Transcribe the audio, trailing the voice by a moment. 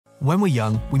When we're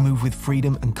young, we move with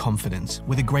freedom and confidence,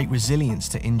 with a great resilience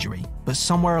to injury. But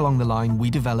somewhere along the line,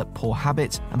 we develop poor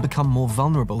habits and become more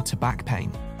vulnerable to back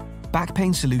pain. Back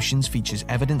Pain Solutions features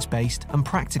evidence-based and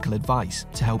practical advice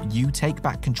to help you take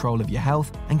back control of your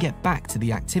health and get back to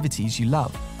the activities you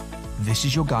love. This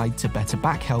is your guide to better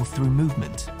back health through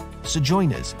movement. So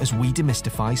join us as we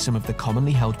demystify some of the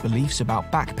commonly held beliefs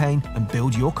about back pain and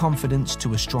build your confidence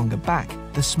to a stronger back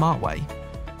the smart way.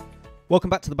 Welcome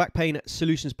back to the Back Pain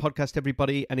Solutions podcast,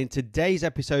 everybody. And in today's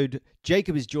episode,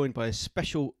 Jacob is joined by a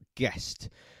special guest.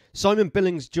 Simon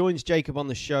Billings joins Jacob on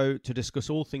the show to discuss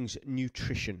all things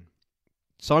nutrition.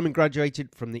 Simon graduated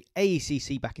from the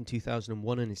AECC back in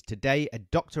 2001 and is today a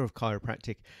Doctor of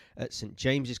Chiropractic at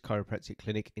St.James Chiropractic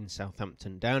Clinic in South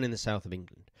Hampton, down in the south of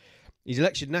England. He's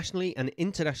lectured nationally and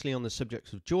internationally on the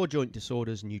subjects of jaw joint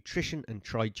disorders, nutrition and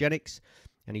trigenics.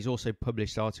 And he's also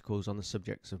published articles on the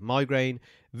subjects of migraine,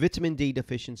 vitamin D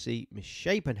deficiency,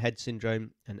 mis-shapen head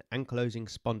syndrome, and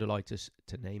ankylosing spondylitis,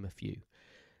 to name a few.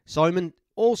 Simon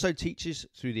also teaches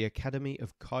through the Academy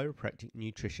of Chiropractic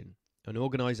Nutrition, an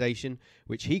organisation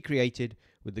which he created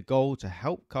with the goal to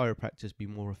help chiropractors be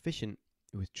more efficient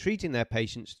with treating their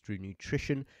patients through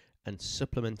nutrition and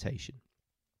supplementation.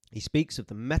 He speaks of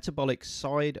the metabolic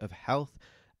side of health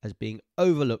as being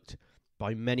overlooked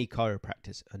by many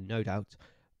chiropractors and no doubt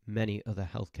many other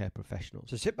healthcare professionals.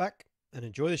 So sit back and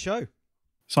enjoy the show.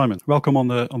 Simon, welcome on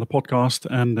the podcast,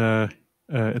 and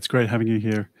it's great having you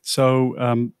here.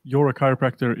 So you're a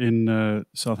chiropractor in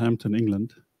Southampton,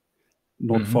 England,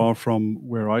 not far from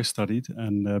where I studied,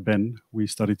 and Ben, we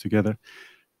studied together.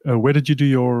 Where did you do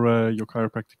your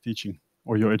chiropractic teaching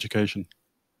or your education?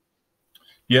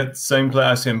 Yeah, same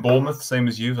place in Bournemouth, same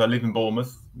as you. I live in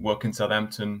Bournemouth, work in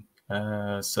Southampton.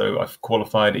 So I've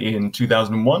qualified in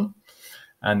 2001,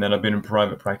 and then I've been in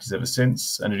private practice ever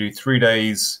since. And I do 3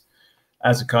 days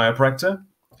as a chiropractor,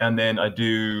 and then I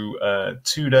do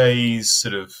 2 days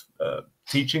sort of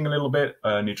teaching a little bit,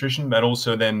 nutrition, but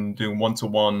also then doing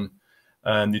one-to-one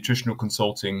nutritional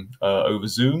consulting over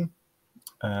Zoom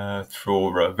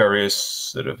for various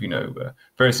sort of,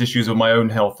 various issues of my own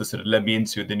health that sort of led me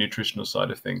into the nutritional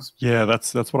side of things. Yeah,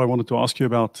 that's what I wanted to ask you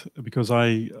about, because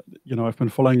I've been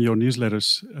following your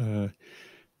newsletters,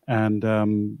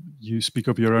 and you speak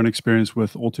of your own experience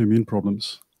with autoimmune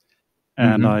problems,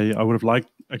 and I would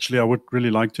really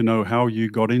like to know how you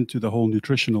got into the whole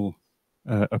nutritional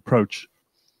approach.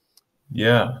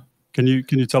 Yeah, can you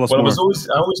tell us more?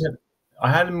 I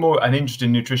had an interest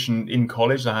in nutrition in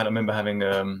college. I remember having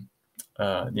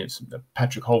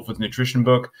Patrick Holford's nutrition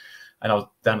book, and I was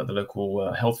down at the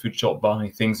local health food shop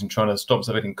buying things and trying to stop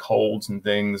myself getting colds and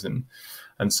things and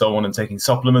so on, and taking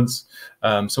supplements. So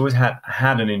I always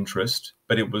had an interest,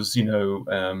 but it was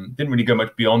didn't really go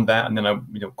much beyond that. And then I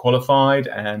qualified,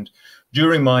 and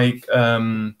during my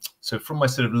so from my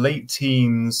sort of late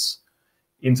teens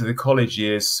into the college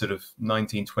years, sort of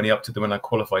 19, 20, up to when I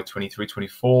qualified, 23,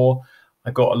 24. I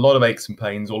got a lot of aches and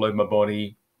pains all over my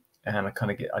body, and I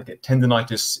get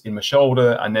tendonitis in my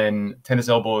shoulder, and then tennis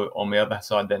elbow on the other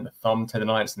side, then the thumb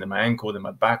tendonitis, and then my ankle, then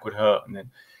my back would hurt, and then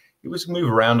it was move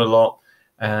around a lot,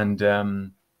 and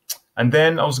then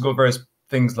I also got various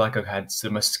things like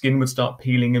my skin would start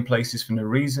peeling in places for no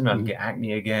reason. I'd get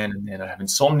acne again, and then I'd have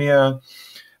insomnia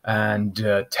and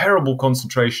terrible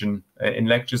concentration in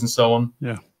lectures and so on.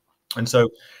 Yeah, and so.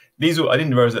 I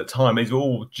didn't realize at the time, these were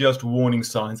all just warning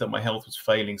signs that my health was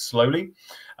failing slowly.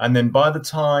 And then by the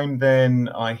time then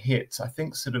I hit, I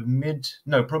think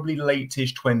probably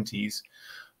late-ish 20s.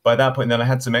 By that point, then I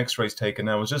had some x-rays taken.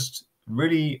 I was just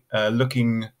really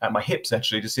looking at my hips,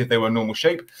 actually, to see if they were normal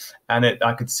shape. And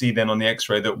I could see then on the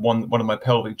x-ray that one of my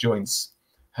pelvic joints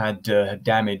had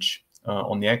damage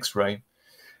on the x-ray.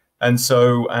 And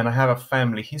I have a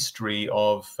family history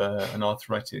of an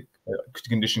arthritic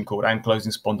condition called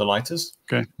ankylosing spondylitis.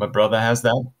 Okay. My brother has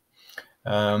that.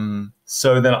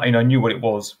 So then I knew what it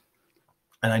was.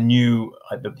 And I knew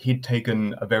he'd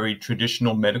taken a very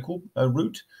traditional medical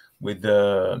route with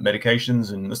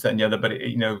medications and this, that, and the other. But,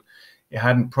 it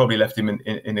hadn't probably left him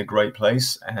in a great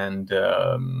place. And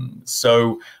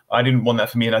so I didn't want that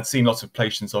for me. And I'd seen lots of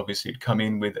patients, obviously, come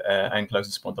in with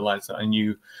ankylosing spondylitis. I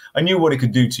knew what it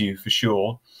could do to you for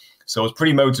sure. So I was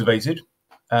pretty motivated.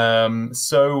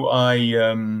 So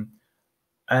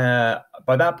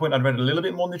by that point, I'd read a little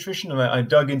bit more nutrition, and I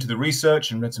dug into the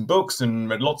research and read some books and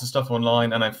read lots of stuff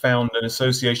online. And I found an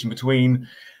association between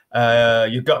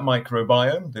your gut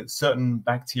microbiome, that certain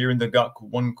bacteria in the gut,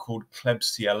 one called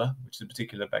Klebsiella, which is a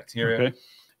particular bacteria. Okay.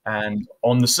 And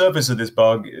on the surface of this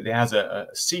bug, it has a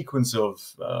sequence of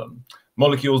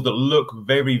molecules that look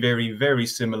very, very, very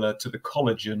similar to the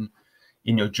collagen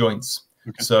in your joints.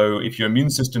 Okay. So if your immune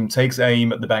system takes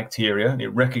aim at the bacteria and it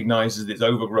recognizes it's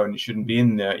overgrown, it shouldn't be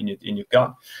in there in your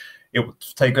gut, it will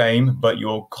take aim, but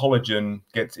your collagen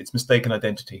gets its mistaken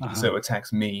identity, so it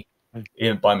attacks me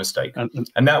by mistake.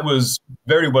 And that was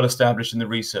very well established in the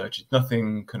research. It's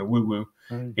nothing kind of woo-woo.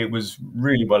 It was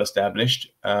really well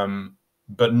established,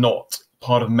 but not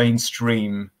part of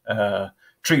mainstream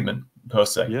treatment per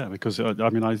se. Yeah, because I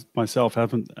mean, I myself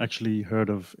haven't actually heard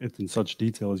of it in such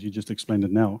detail as you just explained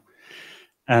it now.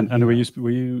 And are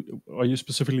you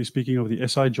specifically speaking of the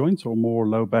SI joints or more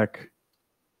low back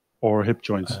or hip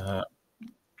joints?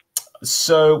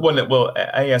 So, well,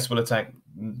 AS will attack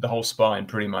the whole spine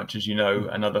pretty much, as you know,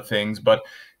 and other things. But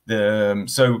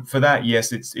so for that,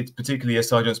 yes, it's particularly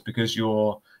SI joints because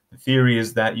the theory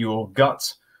is that your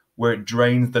gut, where it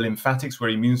drains the lymphatics,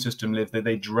 where the immune system lives,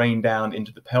 they drain down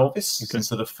into the pelvis. Okay. And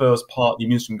so the first part the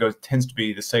immune system tends to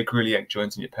be the sacroiliac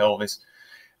joints in your pelvis.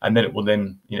 And then it will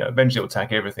eventually it will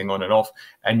attack everything on and off.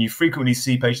 And you frequently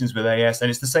see patients with AS,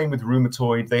 and it's the same with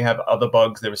rheumatoid. They have other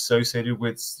bugs they're associated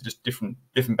with, just different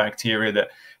bacteria that,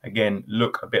 again,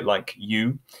 look a bit like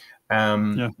you.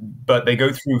 But they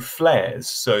go through flares.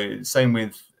 So same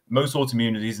with most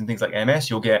autoimmunities and things like MS,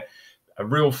 you'll get a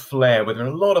real flare where they're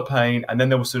in a lot of pain, and then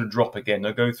they will sort of drop again.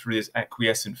 They'll go through this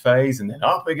acquiescent phase and then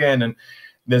up again. And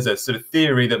there's a sort of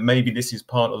theory that maybe this is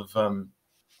part of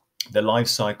the life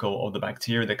cycle of the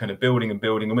bacteria. They're kind of building and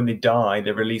building, and when they die,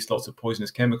 they release lots of poisonous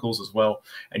chemicals as well,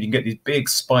 and you can get these big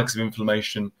spikes of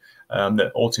inflammation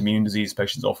that autoimmune disease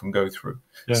patients often go through.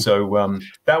 So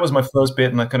that was my first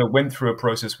bit, and I kind of went through a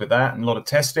process with that and a lot of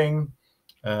testing.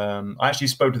 I actually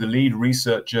spoke to the lead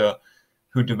researcher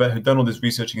who'd done all this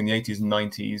researching in the 80s and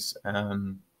 90s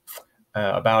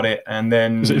about it, and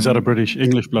then is that a British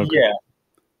English bloke?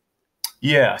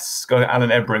 Yes, got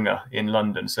Alan Ebringer in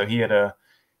London. So he had a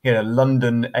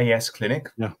London AS clinic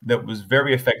that was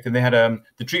very effective. They had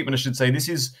the treatment, I should say, this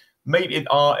is maybe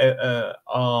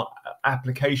our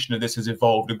application of this has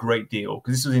evolved a great deal,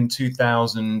 because this was in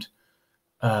 2000,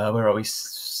 where are we,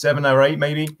 7 or 8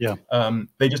 maybe?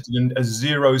 They just did a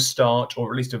zero starch,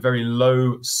 or at least a very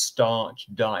low starch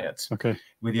diet,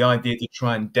 with the idea to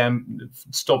try and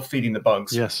stop feeding the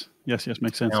bugs. Yes,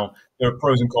 makes sense. Now, there are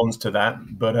pros and cons to that,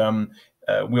 but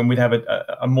when we'd have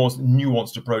a more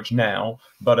nuanced approach now.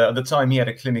 But at the time, he had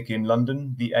a clinic in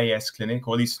London, the AS clinic,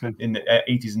 or at least in the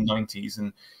 80s and 90s,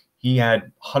 and he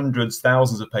had hundreds,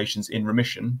 thousands of patients in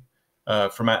remission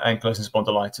from ankylosing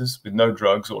spondylitis with no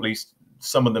drugs, or at least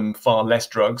some of them far less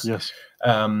drugs.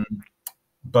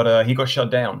 But he got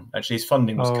shut down. Actually, his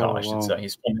funding was cut, I should say.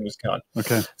 His funding was cut.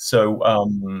 So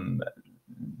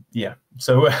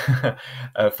so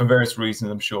for various reasons,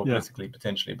 I'm sure, politically,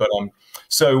 potentially, but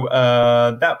so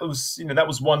that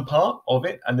was one part of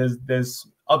it, and there's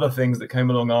other things that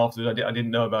came along after that I didn't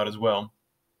know about as well.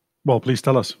 Well, please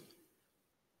tell us.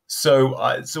 So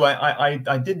I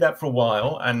did that for a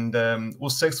while, and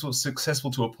was successful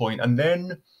to a point, and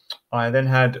then I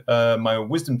had my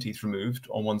wisdom teeth removed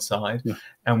on one side,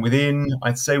 and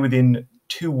I'd say within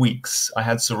 2 weeks I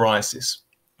had psoriasis.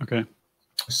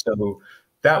 So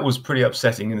that was pretty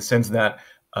upsetting in the sense that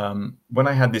when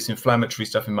I had this inflammatory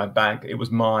stuff in my back, it was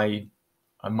my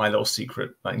little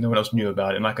secret. Like, no one else knew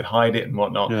about it, and I could hide it and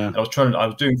whatnot. And I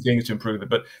was doing things to improve it.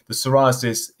 But the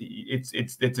psoriasis,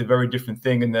 it's a very different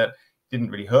thing in that it didn't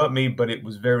really hurt me, but it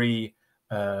was very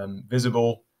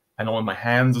visible, and on my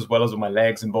hands as well as on my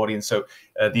legs and body. And so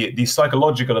the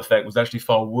psychological effect was actually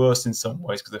far worse in some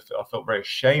ways, because I felt very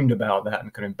ashamed about that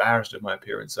and kind of embarrassed at my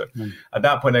appearance. So at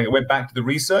that point, I went back to the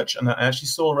research, and I actually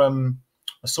saw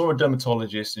a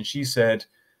dermatologist, and she said,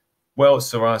 well,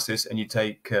 it's psoriasis, and you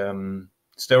take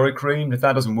steroid cream. If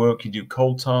that doesn't work, you do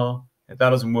coal tar. If that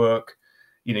doesn't work,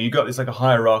 you got this like a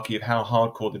hierarchy of how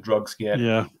hardcore the drugs get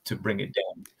to bring it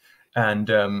down. And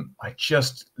I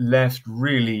just left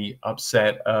really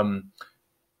upset.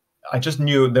 I just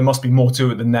knew there must be more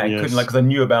to it than that. Couldn't, because I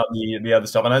knew about the other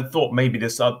stuff, and I thought maybe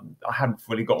I hadn't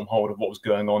fully gotten hold of what was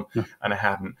going on, and I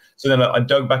hadn't. So then I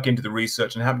dug back into the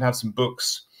research, and I happened to have some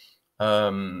books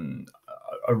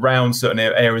around certain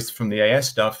areas from the AS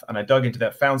stuff, and I dug into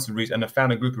that, found some research, and I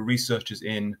found a group of researchers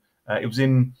it was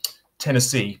in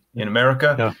Tennessee in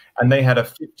America, and they had a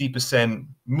 50%,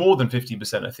 more than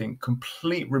 50%, I think,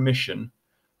 complete remission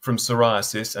from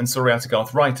psoriasis and psoriatic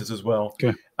arthritis as well.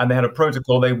 And they had a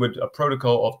protocol. A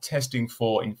protocol of testing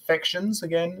for infections,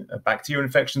 again, bacterial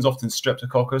infections, often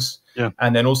streptococcus,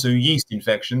 and then also yeast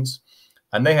infections.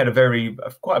 And they had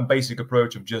quite a basic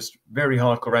approach of just very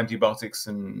hardcore antibiotics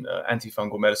and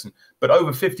antifungal medicine, but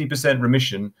over 50%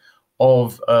 remission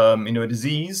of a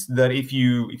disease that if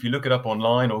you look it up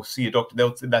online or see a doctor,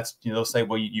 they'll say,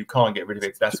 well, you can't get rid of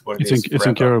it. That's what it is. It's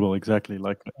incurable, exactly.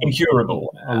 Like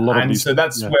incurable. A lot of these. So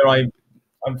that's where I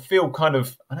feel kind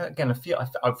of, again,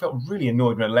 I felt really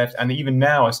annoyed when I left, and even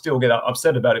now I still get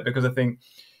upset about it, because I think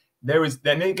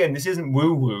then again, this isn't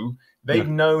woo-woo. They've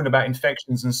known about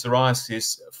infections and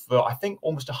psoriasis for, I think,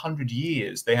 almost 100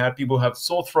 years. They had people have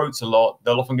sore throats a lot.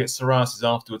 They'll often get psoriasis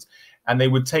afterwards, and they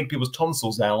would take people's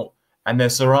tonsils out and their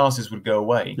psoriasis would go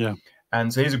away. Yeah.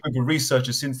 And so here's a group of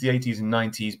researchers since the 80s and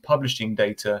 90s publishing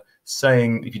data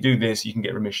saying if you do this, you can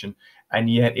get remission. And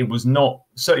yet it was not,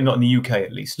 certainly not in the UK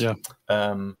at least. Yeah.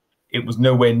 It was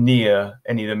nowhere near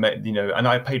any of the, and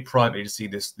I paid privately to see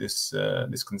this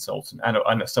consultant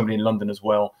and somebody in London as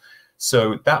well.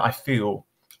 So that I feel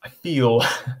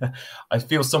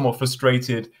somewhat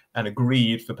frustrated and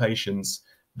aggrieved for patients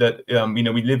that,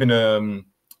 we live in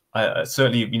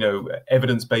certainly,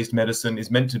 evidence-based medicine is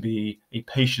meant to be a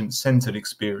patient-centered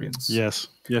experience. Yes.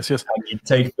 And you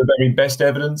take the very best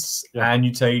evidence and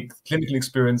you take clinical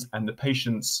experience and the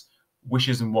patient's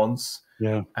wishes and wants.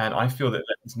 Yeah. And I feel that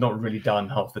it's not really done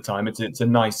half the time. It's a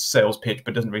nice sales pitch,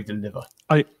 but doesn't really deliver.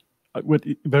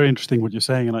 Very interesting what you're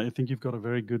saying, and I think you've got a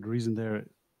very good reason there,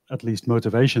 at least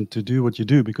motivation to do what you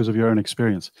do because of your own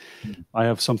experience. I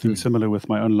have something similar with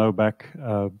my own low back,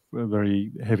 a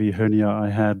very heavy hernia I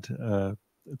had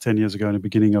 10 years ago in the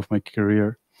beginning of my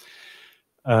career.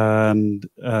 And,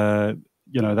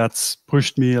 that's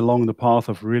pushed me along the path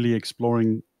of really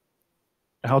exploring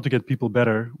how to get people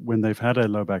better when they've had a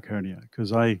low back hernia.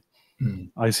 Because I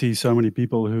see so many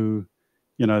people who,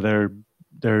 they're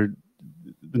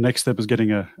the next step is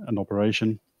getting an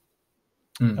operation.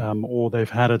 Or they've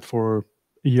had it for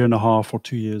a year and a half or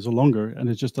 2 years or longer, and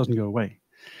it just doesn't go away.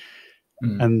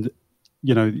 And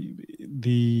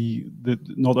the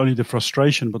not only the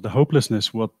frustration but the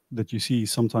hopelessness that you see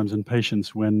sometimes in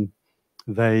patients when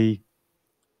they're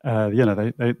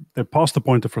past the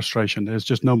point of frustration. There's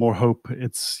just no more hope.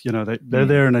 It's they're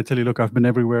there and they tell you, look, I've been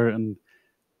everywhere, and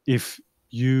if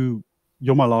you're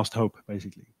my last hope,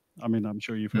 basically. I mean, I'm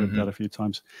sure you've heard that a few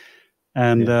times,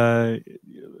 and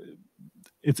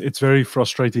it's very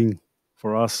frustrating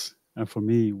for us and for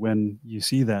me when you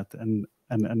see that,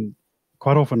 and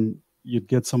quite often you'd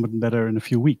get someone better in a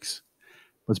few weeks,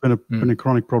 but it's been a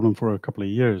chronic problem for a couple of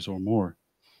years or more,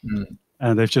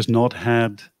 and they've just not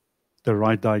had the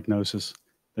right diagnosis,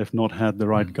 they've not had the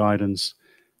right guidance,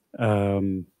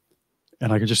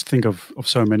 and I can just think of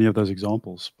so many of those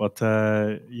examples. But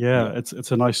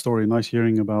it's a nice story, nice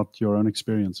hearing about your own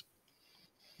experience.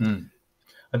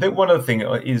 I think one other thing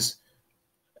is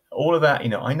all of that,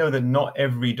 I know that not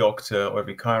every doctor or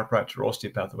every chiropractor or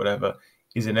osteopath or whatever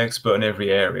is an expert in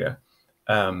every area.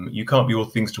 You can't be all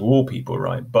things to all people,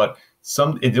 right? But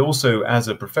it also, as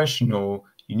a professional,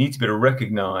 you need to be able to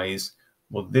recognize,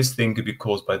 well, this thing could be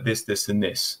caused by this, this, and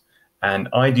this. And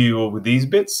I deal with these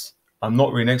bits. I'm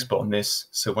not really an expert on this.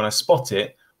 So when I spot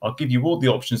it, I'll give you all the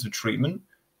options of treatment.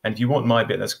 And if you want my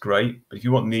bit, that's great. But if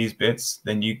you want these bits,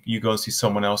 then you go and see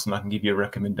someone else and I can give you a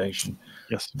recommendation.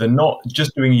 Yes. They're not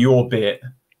just doing your bit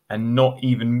and not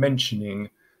even mentioning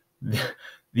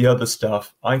the other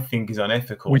stuff, I think is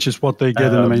unethical. Which is what they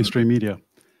get in the mainstream media.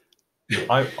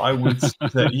 I would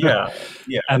say, yeah.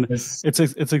 And it's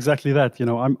exactly that.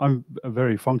 I'm a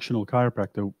very functional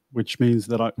chiropractor, which means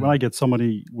that when I get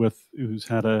somebody who's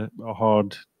had a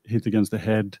hard hit against the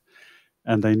head,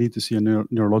 and they need to see a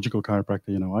neurological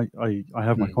chiropractor, I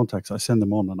have my contacts. I send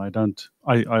them on, and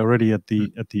I already at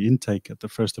the intake, at the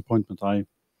first appointment, I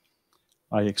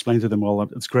explain to them, well,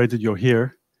 it's great that you're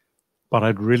here, but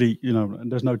I'd really,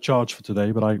 and there's no charge for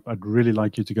today, but I'd really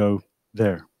like you to go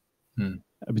there.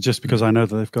 Just because I know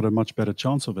that they've got a much better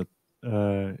chance of it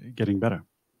getting better.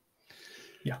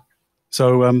 Yeah.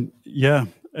 So,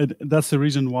 that's the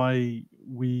reason why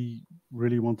we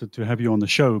really wanted to have you on the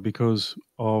show, because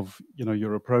of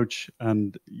your approach,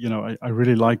 and I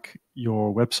really like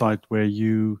your website where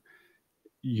you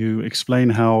explain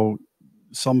how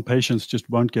some patients just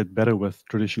won't get better with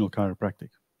traditional chiropractic.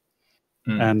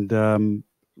 And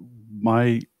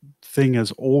my thing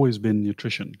has always been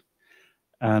nutrition,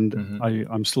 and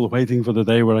I'm still waiting for the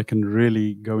day where I can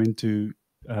really go into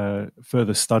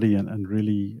further study and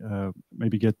really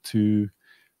maybe get to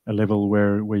a level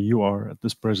where you are at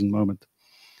this present moment.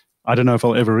 I don't know if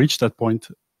I'll ever reach that point,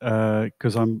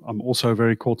 because I'm also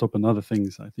very caught up in other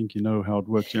things. I think you know how it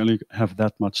works. You only have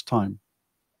that much time.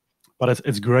 But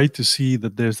it's great to see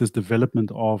that there's this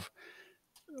development of,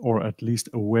 or at least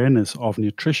awareness of,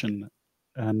 nutrition,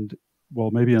 and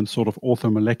maybe a sort of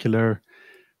orthomolecular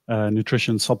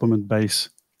nutrition supplement base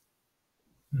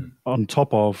on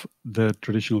top of the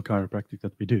traditional chiropractic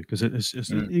that we do, because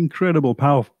it's incredible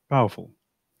powerful.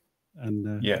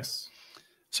 And yes.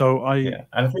 So and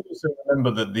I think also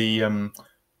remember that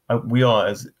we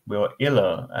are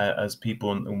iller as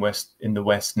people in the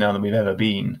West now than we've ever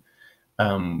been,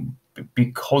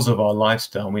 because of our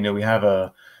lifestyle. We know we have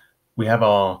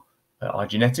our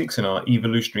genetics and our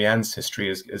evolutionary ancestry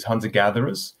as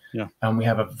hunter-gatherers, and we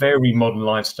have a very modern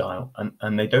lifestyle,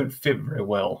 and they don't fit very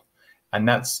well. And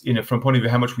that's, from a point of view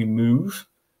how much we move.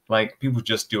 Like, people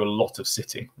just do a lot of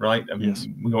sitting, right? I mean,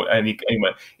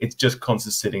 anyway, it's just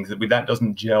constant sitting. So that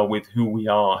doesn't gel with who we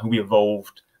are, who we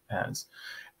evolved as.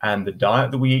 And the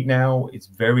diet that we eat now is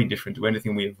very different to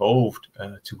anything we evolved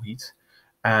to eat.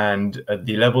 And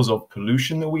the levels of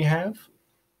pollution that we have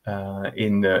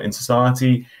in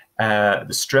society, the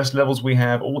stress levels we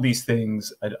have, all these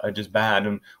things are just bad.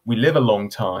 And we live a long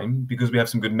time because we have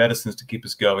some good medicines to keep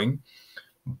us going.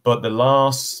 But the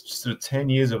last sort of 10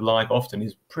 years of life often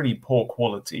is pretty poor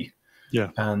quality. Yeah.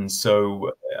 And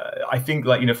so I think,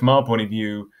 like, from our point of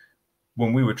view,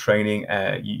 when we were training,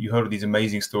 you heard of these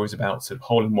amazing stories about sort of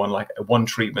hole-in-one, like one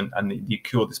treatment, and you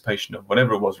cured this patient of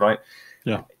whatever it was, right?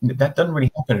 Yeah. That doesn't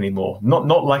really happen anymore. Not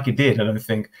like it did, I don't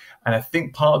think. And I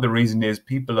think part of the reason is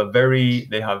people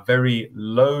they have very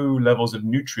low levels of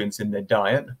nutrients in their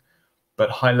diet, but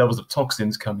high levels of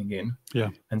toxins coming in. Yeah.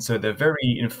 And so they're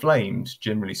very inflamed,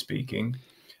 generally speaking,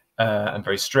 and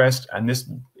very stressed. And this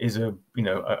is a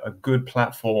good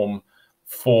platform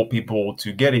for people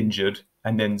to get injured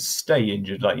and then stay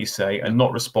injured, like you say, and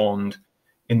not respond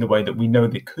in the way that we know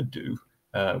they could do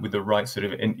with the right sort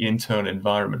of internal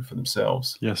environment for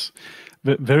themselves. Yes.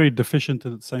 Very deficient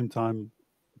at the same time,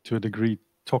 to a degree,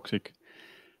 toxic.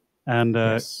 And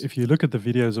if you look at the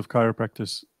videos of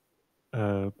chiropractors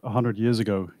 100 years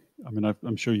ago, I mean,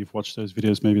 I'm sure you've watched those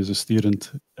videos maybe as a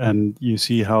student, and you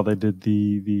see how they did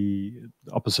the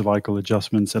upper cervical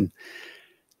adjustments, and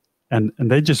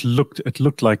they just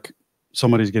looked like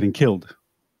somebody's getting killed.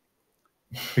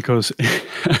 Because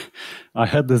I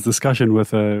had this discussion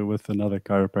with another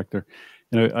chiropractor.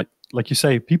 Like you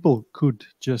say, people could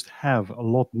just have a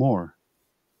lot more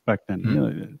back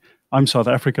then. I'm South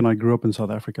African. I grew up in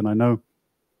South Africa, and I know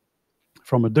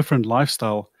from a different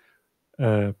lifestyle,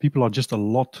 people are just a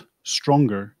lot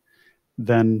stronger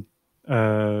than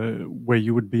where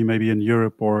you would be maybe in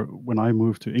Europe, or when I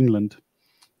moved to England.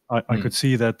 I could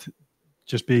see that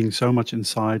just being so much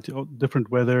inside, different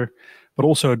weather, but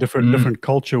also a different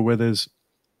culture where there's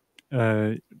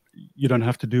you don't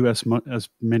have to do as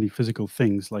many physical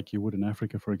things like you would in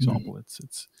Africa, for example.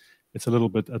 It's a little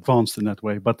bit advanced in that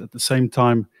way, but at the same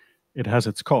time, it has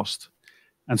its cost.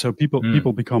 And so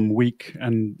people become weak,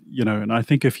 and and I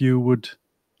think if you would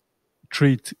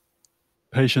treat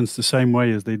patients the same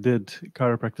way as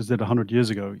chiropractors did 100 years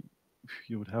ago,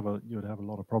 you would have a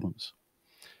lot of problems.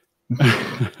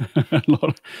 a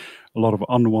lot of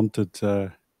unwanted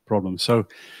problems. So,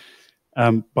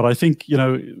 but I think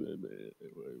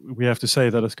we have to say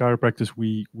that as chiropractors,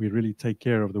 we really take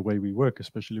care of the way we work,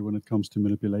 especially when it comes to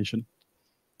manipulation,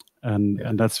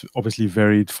 and that's obviously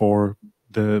varied for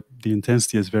the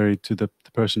intensity is varied to the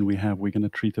person we have. We're going to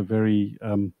treat a very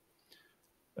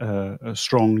a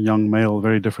strong young male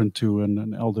very different to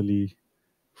an elderly,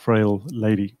 frail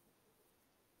lady.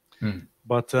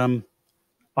 But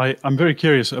I'm very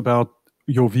curious about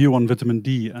your view on vitamin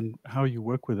D and how you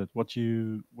work with it, what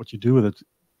you do with it,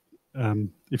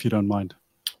 if you don't mind.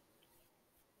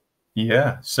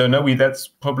 Yeah. So no, that's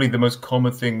probably the most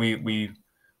common thing we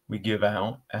give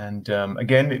out, and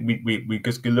again, we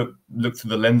just look through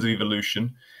the lens of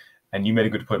evolution. And you made a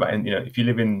good point about, if you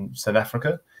live in South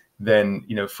Africa, then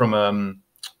from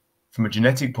a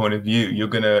genetic point of view,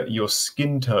 your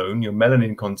skin tone, your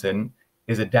melanin content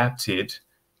is adapted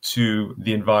to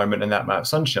the environment and that amount of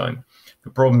sunshine.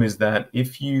 The problem is that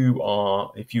if you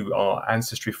are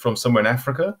ancestry from somewhere in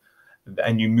Africa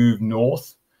and you move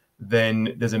north,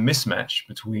 then there's a mismatch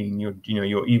between your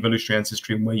evolutionary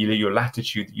ancestry and where you live, your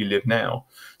latitude that you live now.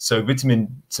 So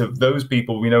those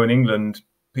people we know in England,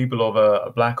 people of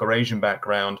a Black or Asian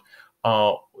background,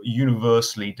 are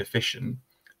universally deficient,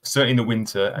 certainly in the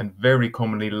winter, and very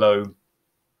commonly low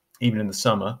even in the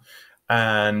summer.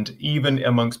 And even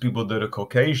amongst people that are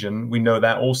Caucasian, we know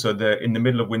that also in the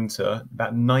middle of winter,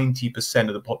 about 90%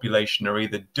 of the population are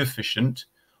either deficient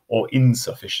or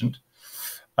insufficient.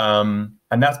 And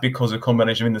that's because of a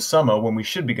combination of, in the summer, when we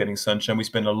should be getting sunshine, we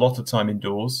spend a lot of time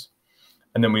indoors.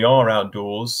 And then we are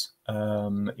outdoors.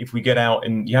 If we get out,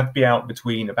 and you have to be out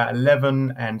between about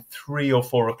 11 and 3 or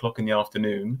 4 o'clock in the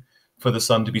afternoon for the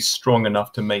sun to be strong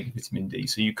enough to make vitamin D.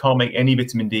 So you can't make any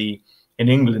vitamin D, in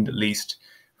England at least,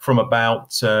 from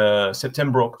about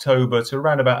September, October to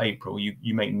around about April,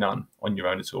 you make none on your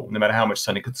own at all, no matter how much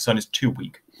sun, because the sun is too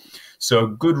weak. So a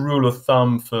good rule of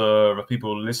thumb for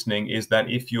people listening is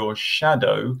that if your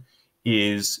shadow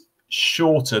is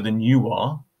shorter than you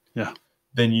are,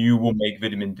 then you will make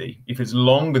vitamin D. If it's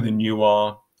longer than you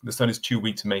are, the sun is too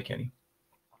weak to make any.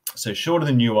 So shorter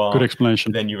than you are, good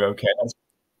explanation. Then you're okay.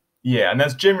 And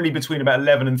that's generally between about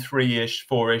 11 and 3-ish,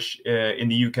 4-ish in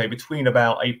the UK, between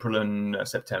about April and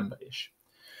September-ish.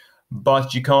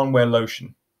 But you can't wear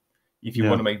lotion if you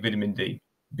want to make vitamin D,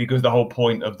 because the whole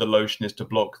point of the lotion is to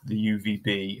block the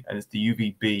UVB, and it's the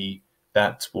UVB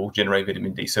that will generate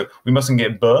vitamin D. So we mustn't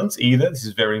get burnt either. This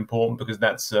is very important, because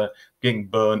that's getting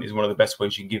burned is one of the best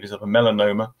ways you can give yourself a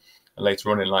melanoma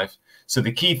later on in life. So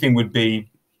the key thing would be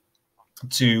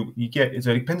so it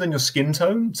depends on your skin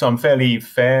tone. So I'm fairly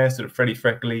fair, sort of fairly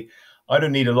freckly. I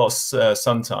don't need a lot of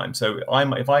sun time. So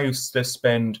if I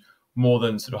spend more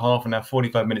than sort of half an hour,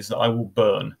 45 minutes, I will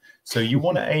burn. So you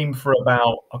want to aim for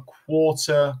about a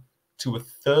quarter to a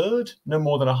third, no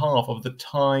more than a half of the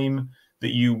time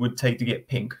that you would take to get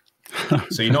pink.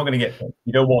 So you're not going to get pink.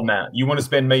 You don't want that. You want to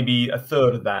spend maybe a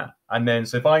third of that. And then,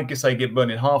 so if I guess I get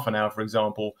burned in half an hour, for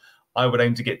example, I would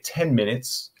aim to get 10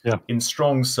 minutes in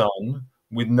strong sun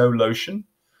with no lotion,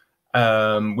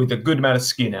 with a good amount of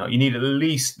skin out. You need at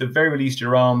least, the very least,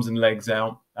 your arms and legs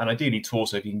out, and ideally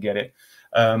torso if you can get it.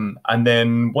 And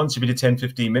then once you've been to 10,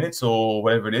 15 minutes or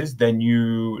whatever it is, then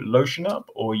you lotion up,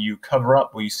 or you cover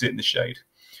up, or you sit in the shade.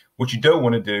 What you don't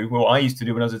want to do, well, I used to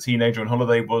do when I was a teenager on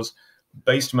holiday, was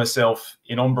baste myself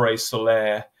in ombre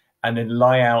solaire and then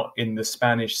lie out in the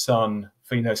Spanish sun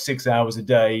for 6 hours a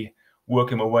day,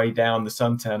 working my way down the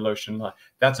suntan lotion line.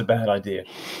 That's a bad idea,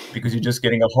 because you're just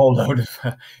getting a whole load of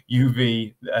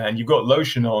UV, and you've got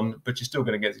lotion on, but you're still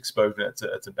going to get exposed.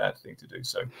 That's a bad thing to do.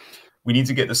 So we need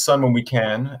to get the sun when we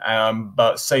can,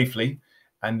 but safely.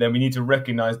 And then we need to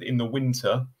recognize that in the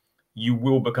winter, you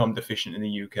will become deficient in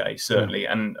the UK, certainly.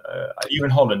 And you're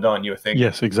in Holland, aren't you, I think?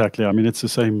 Yes, exactly. I mean, it's the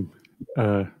same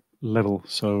level.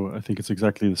 So I think it's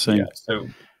exactly the same. Yeah, so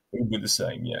it would be the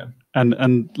same,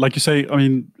 And like you say, I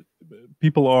mean,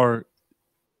 people are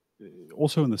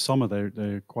also in the summer,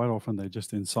 they're quite often they're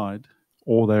just inside,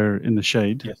 or they're in the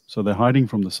shade, so they're hiding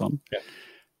from the sun.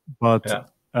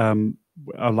 But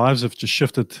our lives have just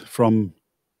shifted from,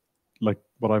 like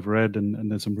what I've read, and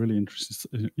there's some really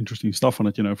interesting stuff on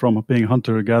it, from being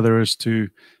hunter-gatherers to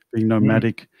being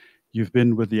nomadic. You've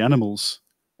been with the animals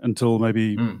until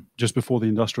maybe just before the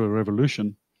Industrial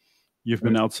Revolution. You've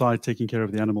been outside taking care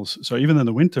of the animals. So even in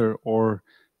the winter, or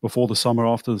before the summer,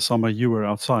 after the summer, you were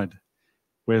outside.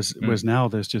 Whereas now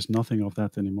there's just nothing of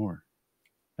that anymore.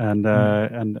 And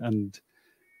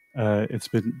it's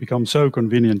become so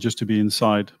convenient just to be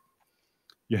inside.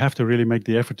 You have to really make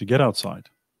the effort to get outside.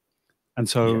 And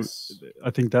so I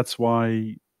think that's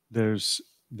why there's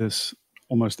this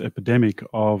almost epidemic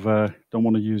of, don't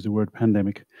want to use the word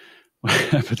pandemic,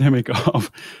 epidemic of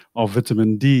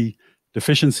vitamin D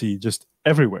deficiency just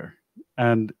everywhere.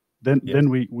 And then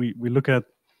we look at,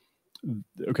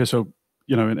 okay, so,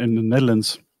 in the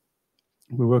Netherlands,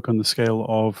 we work on the scale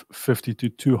of 50 to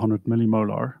 200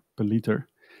 millimolar per liter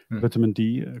vitamin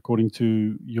D, according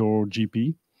to your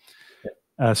GP.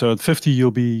 So at 50,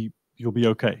 you'll be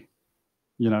okay.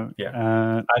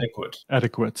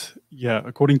 Adequate. Yeah,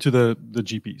 according to the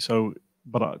GP. So,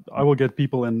 but I will get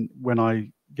people, and when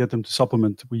I get them to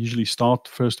supplement, we usually start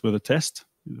first with a test.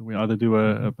 We either do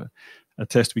a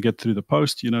test we get through the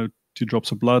post, 2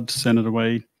 drops of blood, send it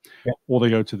away, or they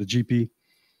go to the GP.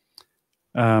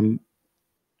 And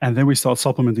then we start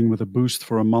supplementing with a boost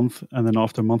for a month, and then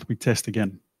after a month we test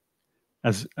again.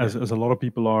 As a lot of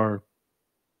people are,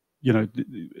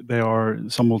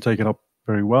 some will take it up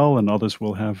very well, and others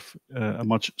will have a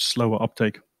much slower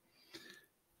uptake.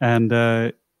 And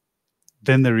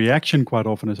then the reaction quite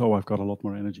often is, "Oh, I've got a lot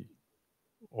more energy,"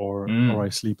 or I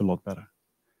sleep a lot better,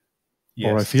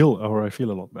 or I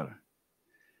feel a lot better.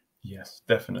 Yes,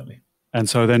 definitely. And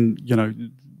so then,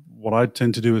 what I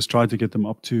tend to do is try to get them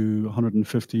up to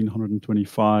 115,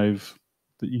 125,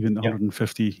 even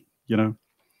 150.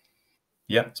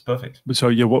 Yeah, it's perfect. So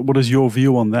what is your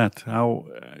view on that? How,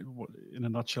 in a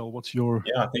nutshell, what's your?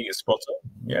 Yeah, I think it's spot on.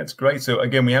 Yeah, it's great. So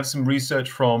again, we have some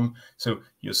research so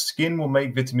your skin will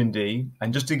make vitamin D,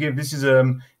 and just to give, this is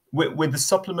with the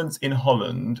supplements in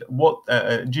Holland. What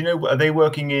do you know? Are they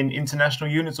working in international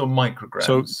units or micrograms?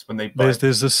 So when they buy?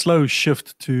 There's a slow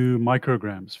shift to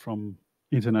micrograms from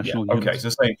international units. Okay, so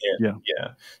same here. Yeah.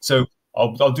 So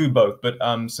I'll do both, but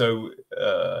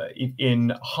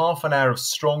in half an hour of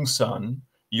strong sun,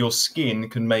 your skin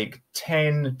can make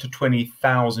 10 to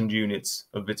 20,000 units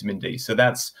of vitamin D. So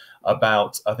that's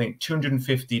about, I think,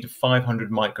 250 to 500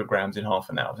 micrograms in half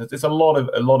an hour. It's a lot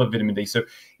of vitamin D. So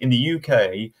in the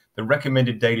UK, the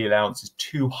recommended daily allowance is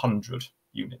 200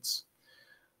 units.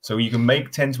 So you can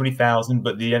make 10, 20,000,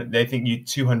 but they think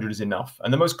 200 is enough.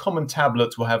 And the most common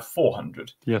tablets will have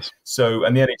 400. Yes. So,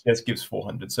 and the NHS gives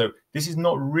 400. So this is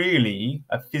not really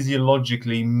a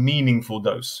physiologically meaningful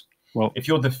dose. Well, if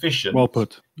you're deficient, well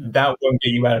put. That won't get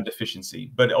you out of deficiency.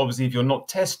 But obviously, if you're not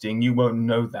testing, you won't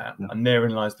know that. Yeah. And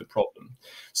therein lies the problem.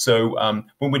 So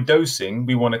when we're dosing,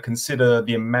 we want to consider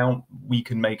the amount we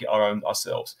can make it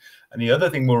ourselves. And the other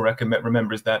thing we'll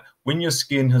remember is that when your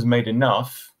skin has made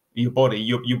enough, your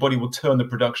body will turn the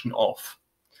production off.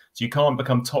 So you can't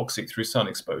become toxic through sun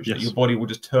exposure. Yes. Your body will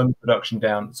just turn the production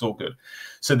down. It's all good.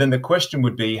 So then the question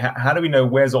would be, how do we know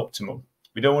where's optimal?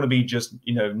 We don't want to be just,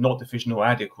 not deficient or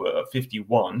adequate at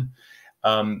 51.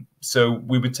 So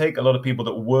we would take a lot of people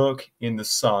that work in the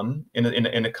sun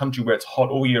in a country where it's hot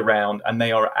all year round and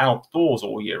they are outdoors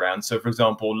all year round. So, for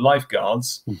example,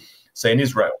 lifeguards, say in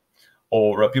Israel,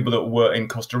 or people that work in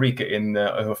Costa Rica who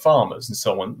are farmers and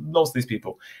so on, lots of these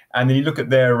people. And then you look at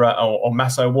their, or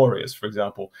Maasai warriors, for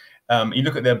example, you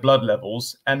look at their blood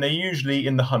levels and they're usually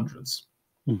in the hundreds.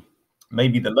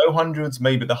 Maybe the low hundreds,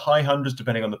 maybe the high hundreds,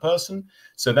 depending on the person.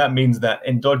 So that means that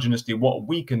endogenously, what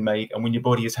we can make, and when your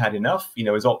body has had enough,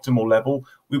 is optimal level,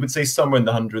 we would say somewhere in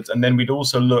the hundreds. And then we'd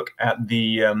also look at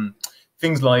the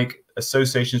things like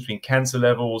associations between cancer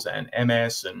levels and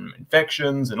MS and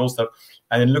infections and all stuff,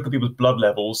 and then look at people's blood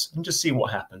levels and just see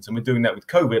what happens. And we're doing that with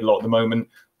COVID a lot at the moment.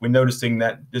 We're noticing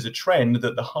that there's a trend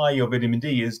that the higher your vitamin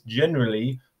D is,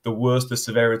 generally the worse the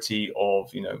severity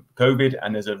of COVID,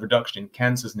 and there's a reduction in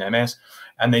cancers and MS,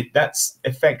 and that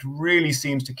effect really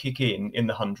seems to kick in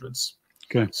the hundreds.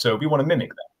 Okay. So we want to mimic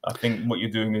that. I think what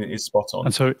you're doing is spot on.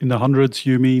 And so in the hundreds,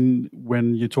 you mean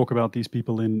when you talk about these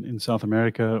people in South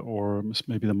America or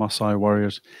maybe the Maasai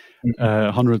warriors,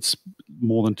 hundreds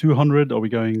more than 200? Are we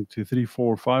going to 3,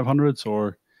 4, 500s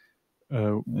or?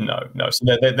 No. So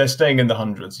they're staying in the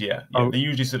hundreds. Yeah. They're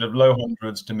usually sort of low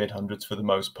hundreds to mid hundreds for the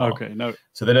most part. Okay. No.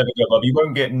 So they never go above. You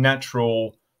won't get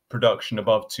natural production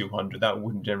above 200. That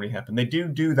wouldn't generally happen. They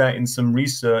do that in some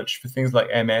research for things like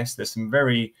MS. There's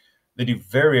they do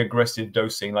very aggressive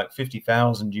dosing, like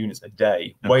 50,000 units a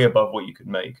day, way above what you could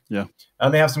make. Yeah.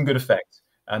 And they have some good effects.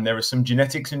 And there are some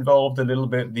genetics involved a little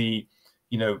bit.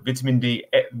 Vitamin D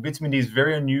is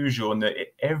very unusual in that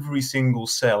every single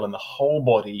cell in the whole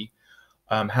body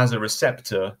has a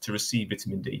receptor to receive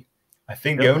vitamin D. I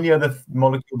think the only other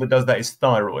molecule that does that is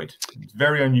thyroid. It's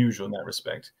very unusual in that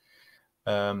respect.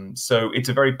 So it's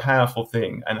a very powerful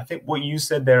thing. And I think what you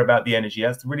said there about the energy,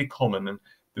 that's really common. And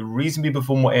the reason people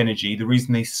perform more energy, the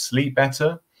reason they sleep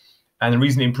better, and the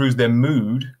reason it improves their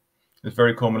mood, is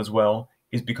very common as well,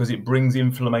 is because it brings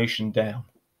inflammation down.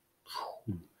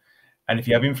 And if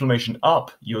you have inflammation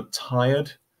up, you're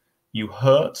tired, you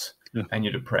hurt, and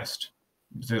you're depressed.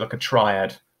 So like a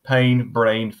triad: pain,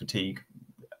 brain, fatigue,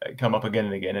 come up again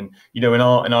and again. And in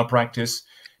our practice,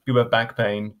 people have back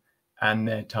pain and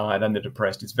they're tired and they're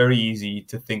depressed. It's very easy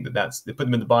to think they put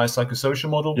them in the biopsychosocial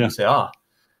model. You say,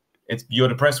 you're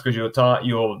depressed because you're tired,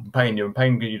 you're in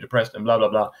pain because you're depressed, and blah blah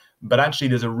blah. But actually,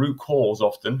 there's a root cause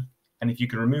often, and if you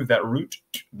can remove that root,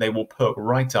 they will perk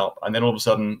right up, and then all of a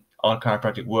sudden, our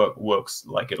chiropractic works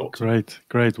like it ought to.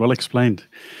 Great, well explained.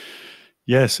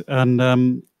 Yes,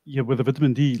 and with the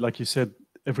vitamin D, like you said,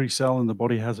 every cell in the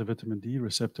body has a vitamin D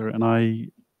receptor. And I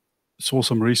saw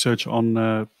some research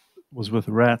was with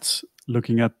rats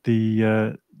looking at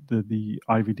the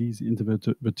IVDs,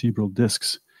 intervertebral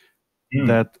discs,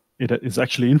 that it is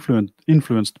actually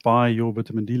influenced by your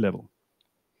vitamin D level.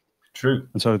 True.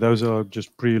 And so those are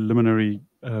just preliminary.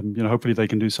 Hopefully they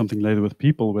can do something later with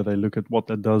people where they look at what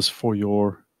that does for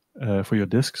your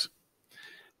discs.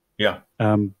 Yeah.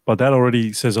 But that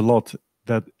already says a lot,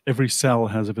 that every cell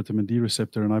has a vitamin D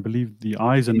receptor, and I believe the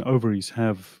eyes and ovaries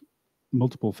have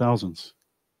multiple thousands.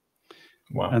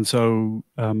 Wow. And so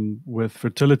with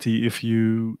fertility, if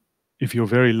you're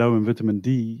very low in vitamin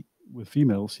D with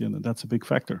females, that's a big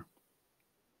factor.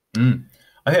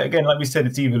 I think, again, like we said,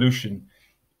 it's evolution.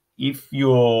 If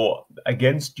you're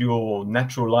against your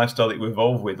natural lifestyle that you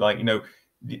evolve with,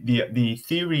 the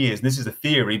theory is, this is a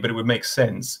theory, but it would make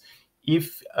sense.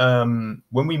 If when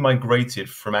we migrated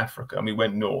from Africa and we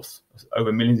went north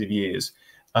over millions of years,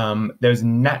 there's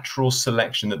natural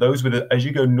selection that as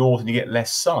you go north and you get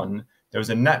less sun, there is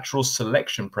a natural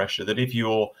selection pressure that if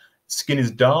your skin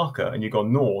is darker and you go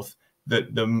north,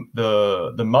 that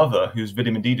the mother who's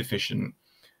vitamin D deficient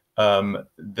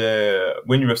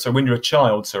when you're a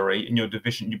child, and you're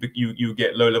deficient, you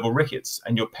get low-level rickets,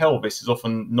 and your pelvis is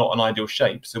often not an ideal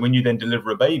shape. So when you then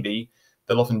deliver a baby,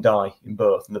 they'll often die in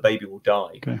birth, and the baby will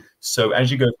die. Okay. So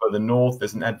as you go further north,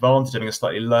 there's an advantage having a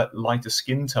slightly lighter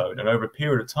skin tone, and over a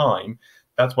period of time,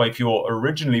 that's why if you're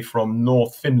originally from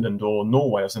North Finland or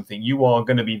Norway or something, you are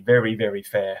going to be very, very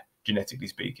fair, genetically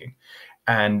speaking.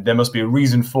 And there must be a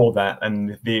reason for that. And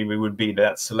the theory would be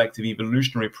that selective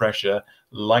evolutionary pressure,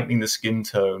 lightening the skin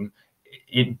tone,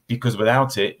 because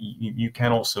without it, you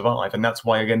cannot survive. And that's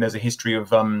why, again, there's a history of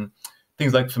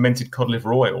things like fermented cod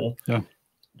liver oil. Yeah.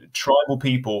 Tribal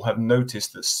people have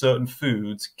noticed that certain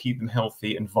foods keep them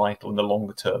healthy and vital in the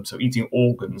longer term. So eating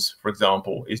organs, for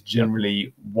example, is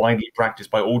generally widely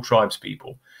practiced by all tribes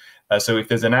people. So if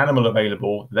there's an animal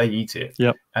available, they eat it,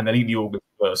 and they'll eat the organ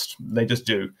first. They just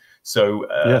do. So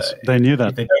yes, they knew that.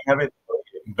 If they don't have it,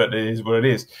 but it is what it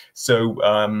is. So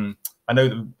I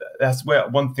know that's where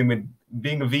one thing with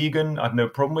being a vegan, I have no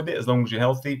problem with it as long as you're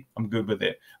healthy. I'm good with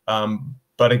it.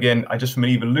 But again, just from an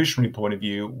evolutionary point of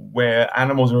view, where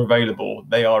animals are available,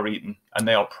 they are eaten and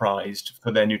they are prized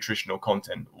for their nutritional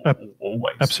content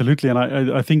always. Absolutely. And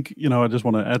I think, I just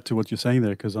want to add to what you're saying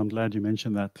there, because I'm glad you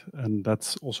mentioned that. And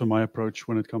that's also my approach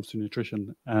when it comes to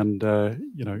nutrition. And,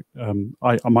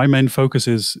 my main focus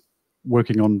is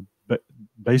working on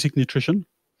basic nutrition.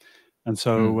 And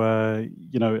so, I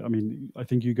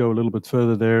think you go a little bit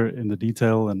further there in the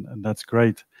detail, and that's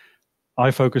great.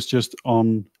 I focus just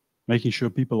on making sure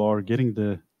people are getting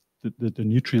the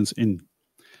nutrients in.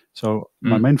 So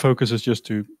my main focus is just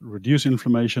to reduce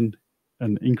inflammation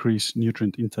and increase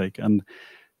nutrient intake. And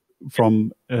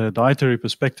from a dietary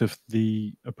perspective,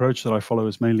 the approach that I follow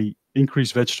is mainly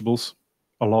increase vegetables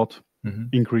a lot,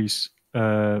 increase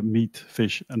meat,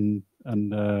 fish, and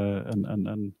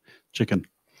chicken.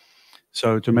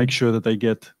 So to make sure that they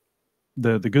get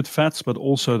the good fats, but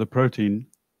also the protein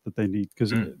that they need.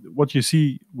 Because what you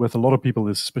see with a lot of people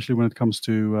is, especially when it comes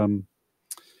to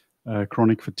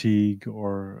chronic fatigue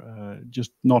or just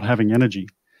not having energy,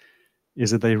 is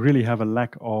that they really have a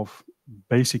lack of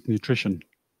basic nutrition.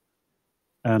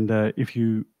 And if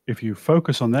you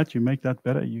focus on that, you make that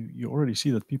better, you already see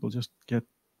that people just get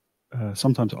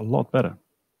sometimes a lot better.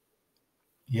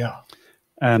 Yeah.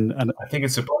 And I think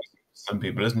it's surprising to some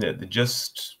people, isn't it? That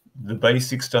just the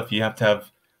basic stuff, you have to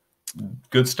have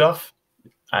good stuff,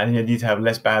 and you need to have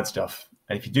less bad stuff.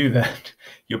 And if you do that,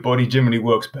 your body generally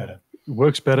works better.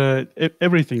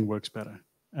 Everything works better.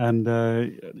 And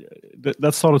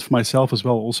that started for myself as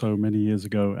well, also many years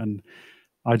ago. And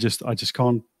I just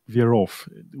can't veer off.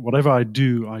 Whatever I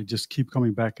do, I just keep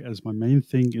coming back as my main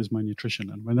thing is my nutrition.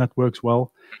 And when that works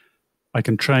well, I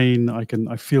can train,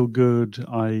 I feel good,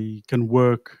 I can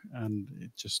work, and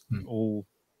it just all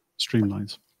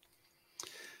streamlines.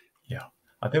 Yeah.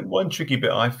 I think one tricky bit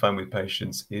I find with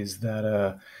patients is that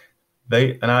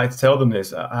and I tell them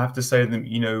this, I have to say to them,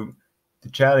 the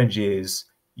challenge is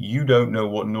you don't know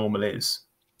what normal is.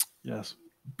 Yes.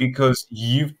 Because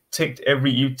you've ticked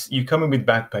you come in with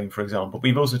back pain, for example, but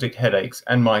you've also ticked headaches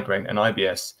and migraine and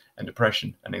IBS and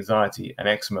depression and anxiety and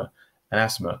eczema and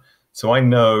asthma. So I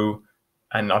know,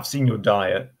 and I've seen your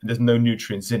diet, there's no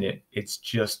nutrients in it. It's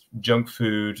just junk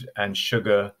food and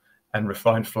sugar and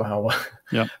refined flour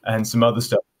and some other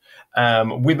stuff.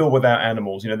 With or without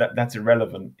animals, that's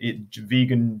irrelevant.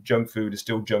 Vegan junk food is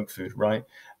still junk food, right?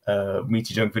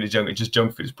 Meaty junk food is junk. It's just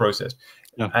junk food is processed,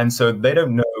 and so they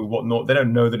don't know they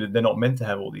don't know that they're not meant to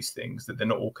have all these things. That they're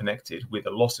not all connected with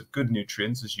a loss of good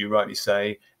nutrients, as you rightly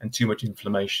say, and too much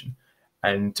inflammation.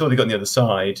 And until they got on the other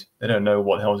side, they don't know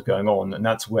what the hell is going on, and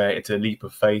that's where it's a leap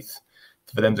of faith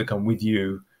for them to come with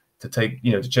you to take,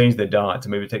 to change their diet, to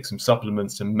maybe take some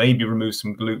supplements, to maybe remove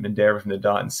some gluten and dairy from their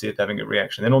diet and see if they're having a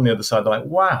reaction. Then on the other side, they're like,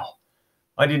 wow,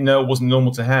 I didn't know it wasn't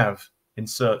normal to have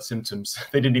insert symptoms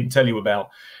they didn't even tell you about.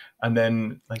 And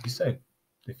then, like you say,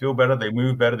 they feel better, they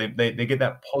move better, they get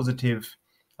that positive,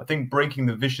 I think, breaking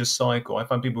the vicious cycle. I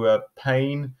find people who have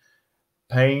pain,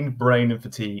 brain, and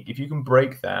fatigue, if you can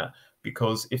break that,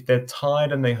 because if they're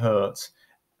tired and they hurt,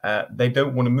 they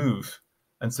don't want to move.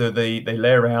 And so they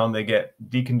lay around, they get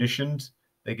deconditioned,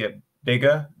 they get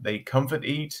bigger, they comfort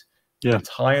eat, they're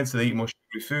tired, so they eat more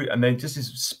sugary food, and they just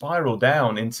spiral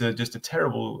down into just a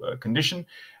terrible condition.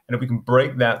 And if we can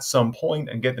break that at some point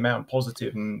and get them out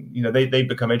positive, and they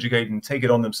become educated and take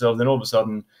it on themselves, then all of a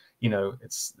sudden,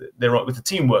 they're with the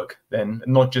teamwork then,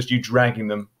 and not just you dragging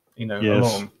them,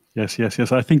 along. Yes.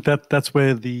 I think that's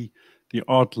where the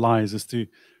art lies, is to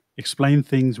explain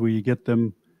things where you get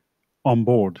them on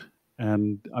board.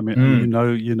 And I mean,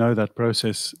 you know that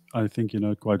process. I think you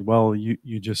know it quite well.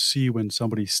 You just see when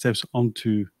somebody steps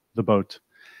onto the boat,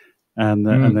 and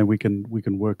then we can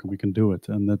work and we can do it.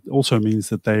 And that also means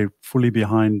that they're fully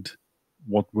behind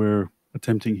what we're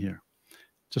attempting here.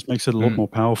 Just makes it a lot more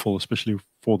powerful, especially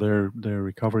for their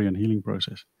recovery and healing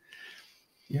process.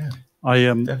 Yeah,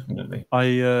 definitely.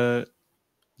 I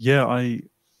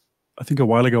think a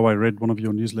while ago I read one of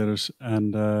your newsletters,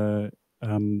 and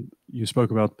you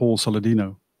spoke about Paul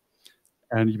Saladino,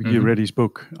 and you read his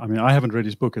book. I mean, I haven't read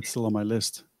his book; it's still on my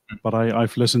list, but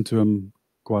I've listened to him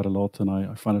quite a lot, and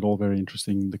I find it all very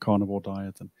interesting. The carnivore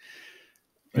diet, and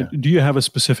do you have a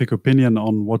specific opinion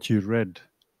on what you read,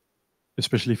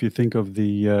 especially if you think of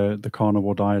the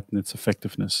carnivore diet and its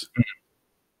effectiveness?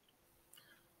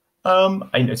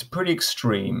 It's pretty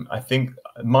extreme. I think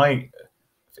my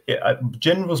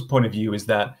general's point of view is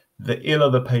that the iller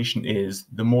the patient is,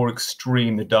 the more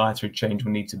extreme the dietary change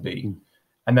will need to be.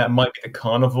 And that might be the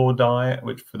carnivore diet,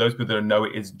 which for those people that don't know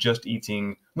it, is just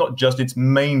eating, it's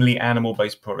mainly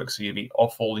animal-based products. So you eat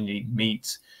offal and you eat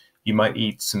meat. You might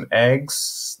eat some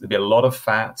eggs. There'll be a lot of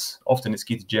fat. Often it's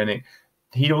ketogenic.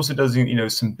 He also does,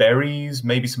 some berries,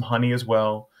 maybe some honey as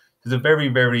well. There's a very,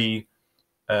 very,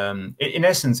 in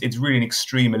essence, it's really an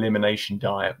extreme elimination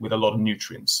diet with a lot of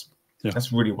nutrients. Yeah.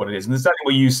 That's really what it is. And exactly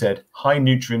what you said, high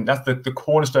nutrient, that's the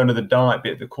cornerstone of the diet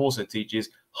bit the course it teaches,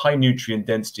 high nutrient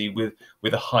density with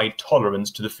a high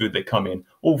tolerance to the food they come in.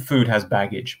 All food has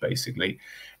baggage, basically.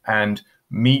 And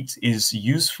meat is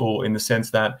useful in the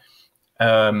sense that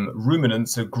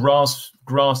ruminants, so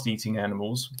grass-eating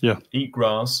animals, eat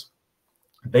grass.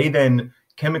 They then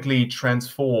chemically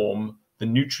transform the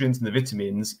nutrients and the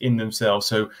vitamins in themselves.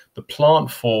 So the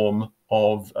plant form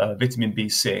of vitamin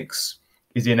B6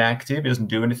 is inactive, it doesn't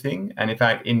do anything. And in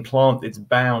fact, in plant, it's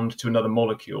bound to another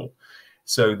molecule.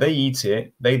 So they eat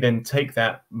it, they then take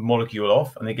that molecule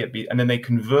off and and then they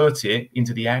convert it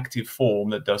into the active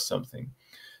form that does something.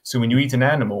 So when you eat an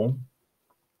animal,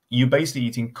 you're basically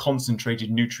eating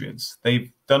concentrated nutrients. They've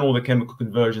done all the chemical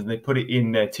conversions, they put it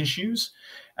in their tissues,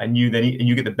 and you then eat, and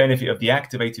you get the benefit of the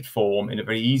activated form in a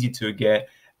very easy to get,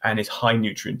 and it's high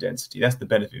nutrient density. That's the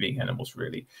benefit of eating animals,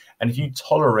 really. And if you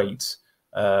tolerate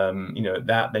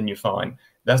that, then you're fine.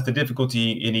 That's the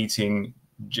difficulty in eating.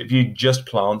 If you just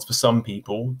plants, for some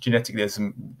people, genetically there's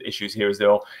some issues here as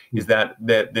well, is that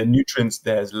the nutrients,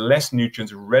 there's less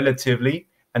nutrients relatively,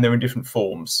 and they're in different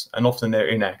forms, and often they're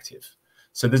inactive.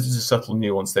 So this is a subtle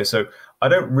nuance there. So I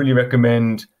don't really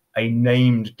recommend a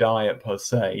named diet per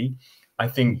se. I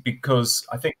think because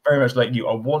I think very much like you,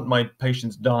 I want my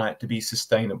patient's diet to be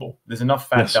sustainable. There's enough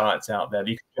fat diets out there that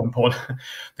you can jump on.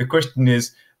 The question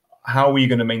is, how are you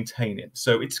going to maintain it?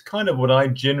 So it's kind of what I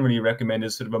generally recommend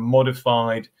is sort of a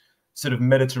modified sort of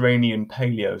Mediterranean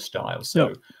paleo style.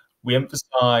 So we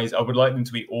emphasize, I would like them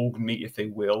to eat organ meat if they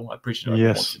will. I appreciate I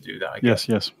want to do that. I guess.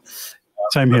 Yes.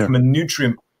 Same here. From a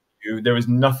nutrient point of view, there is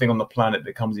nothing on the planet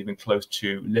that comes even close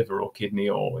to liver or kidney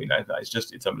or,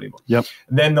 it's unbelievable. Yep.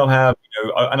 And then they'll have,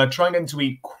 and I try and get them to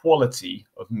eat quality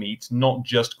of meat, not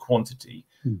just quantity.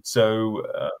 So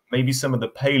maybe some of the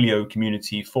paleo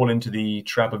community fall into the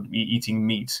trap of eating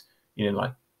meat,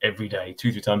 like every day,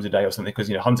 2-3 times a day or something, because,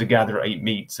 hunter-gatherer ate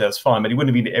meat, so that's fine, but he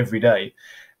wouldn't eat it every day.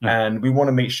 And we want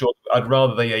to make sure, I'd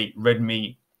rather they ate red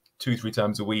meat 2-3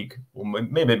 times a week, or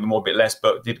maybe more, a bit less,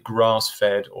 but did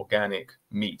grass-fed organic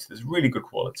meat. There's really good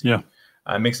quality. Yeah.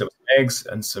 Mixed up with eggs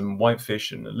and some white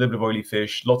fish and a little bit of oily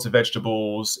fish, lots of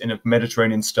vegetables in a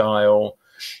Mediterranean style.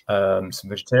 Some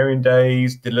vegetarian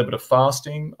days, did a little bit of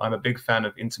fasting. I'm a big fan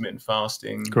of intermittent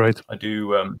fasting. Great. I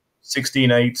do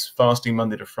 16/8 fasting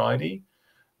Monday to Friday.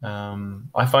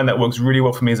 I find that works really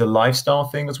well for me as a lifestyle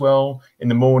thing as well in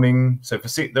the morning. So for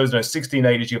those who know,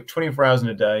 16/8 is you have 24 hours in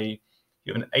a day.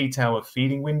 You have an 8-hour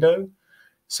feeding window.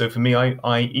 So for me,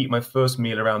 I eat my first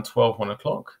meal around 1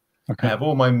 o'clock. Okay. I have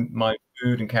all my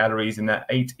food and calories in that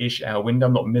 8-ish hour window.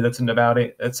 I'm not militant about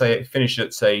it. Let's say I finish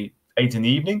at, say, 8 in the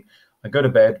evening. I go to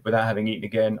bed without having eaten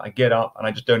again. I get up and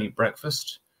I just don't eat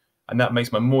breakfast. And that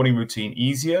makes my morning routine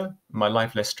easier, my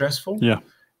life less stressful. Yeah.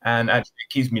 And actually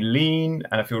it keeps me lean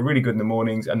and I feel really good in the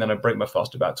mornings. And then I break my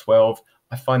fast about 12.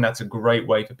 I find that's a great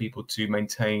way for people to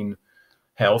maintain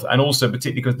health. And also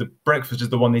particularly because the breakfast is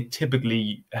the one they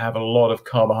typically have a lot of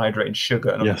carbohydrate and sugar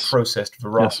and other processed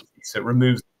variety. So it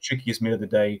removes the trickiest meal of the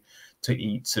day to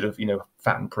eat sort of,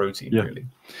 fat and protein really.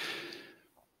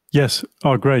 Yes.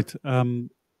 Oh, great.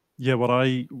 Yeah,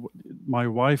 my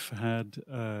wife had,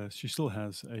 she still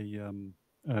has a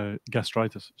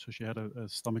gastritis. So she had a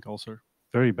stomach ulcer,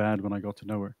 very bad when I got to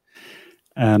know her.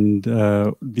 And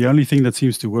the only thing that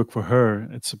seems to work for her,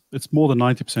 it's more than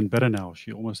 90% better now.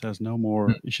 She almost has no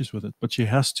more issues with it. But she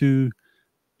has to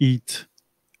eat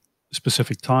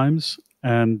specific times,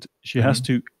 and she has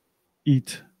to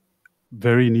eat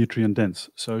very nutrient dense.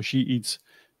 So she eats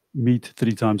meat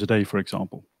 3 times a day, for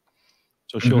example.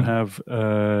 So she'll have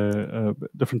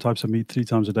different types of meat 3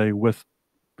 times a day with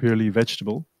purely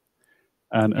vegetable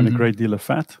and a great deal of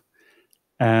fat.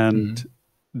 And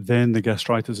then the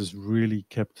gastritis is really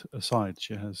kept aside.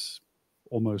 She has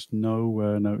almost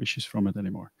no issues from it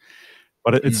anymore.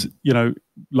 But it's, you know,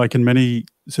 like in many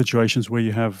situations where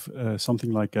you have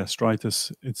something like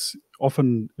gastritis, it's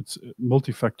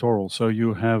multifactorial. So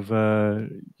you have,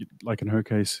 like in her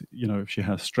case, you know, if she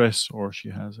has stress or she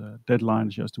has a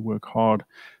deadline, she has to work hard,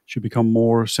 she become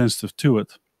more sensitive to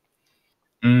it.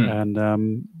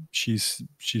 And she's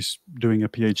doing a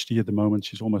PhD at the moment.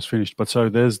 She's almost finished. But so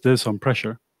there's some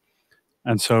pressure.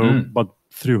 And so, but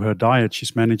through her diet,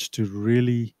 she's managed to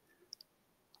really,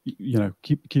 you know,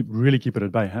 keep it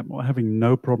at bay, having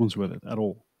no problems with it at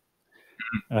all.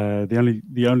 The only,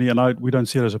 and we don't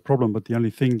see it as a problem, but the only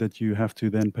thing that you have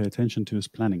to then pay attention to is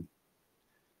planning,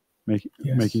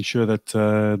 making sure that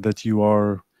that you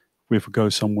are, if we go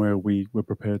somewhere, we're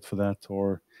prepared for that,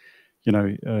 or, you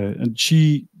know, and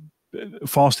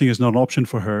fasting is not an option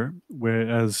for her,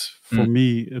 whereas for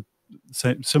me,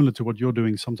 similar to what you're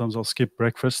doing, sometimes I'll skip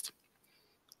breakfast,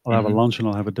 I'll have a lunch and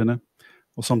I'll have a dinner.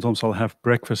 Or sometimes I'll have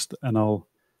breakfast and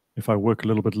if I work a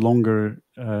little bit longer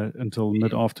until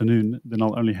mid-afternoon, then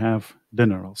I'll only have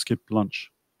dinner. I'll skip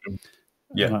lunch.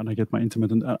 And I get my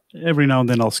intermittent. Every now and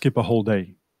then I'll skip a whole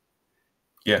day.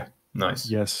 Yeah, nice.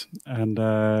 Yes, and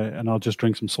I'll just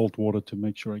drink some salt water to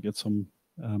make sure I get some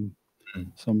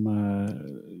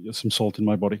salt in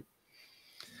my body.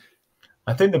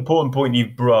 I think the important point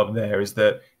you've brought up there is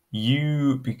that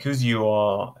because you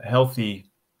are a healthy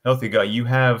guy, you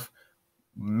have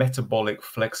metabolic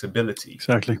flexibility.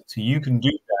 Exactly. So you can do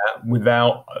that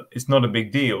without, it's not a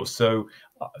big deal. So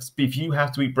if you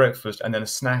have to eat breakfast and then a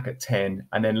snack at 10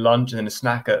 and then lunch and then a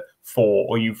snack at 4,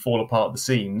 or you fall apart at the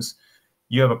seams,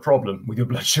 you have a problem with your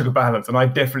blood sugar balance. And I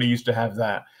definitely used to have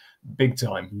that big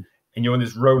time. And you're on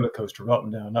this roller coaster, up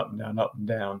and down, up and down, up and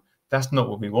down. That's not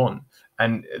what we want.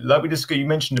 And like we discussed, you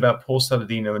mentioned about Paul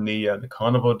Saladino and the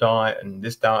carnivore diet and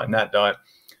this diet and that diet.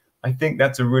 I think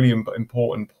that's a really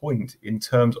important point in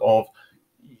terms of,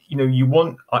 you know, you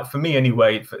want, for me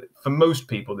anyway, for most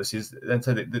people, this is,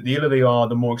 the iller they are,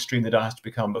 the more extreme the diet has to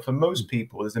become. But for most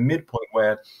people, there's a midpoint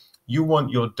where you want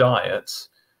your diet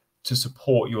to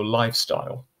support your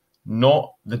lifestyle,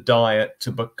 not the diet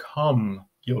to become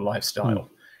your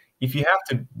lifestyle. If you have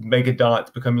to make a diet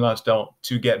to become your lifestyle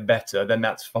to get better, then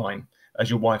that's fine, as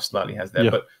your wife slightly has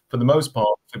there. But for the most part,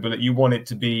 you want it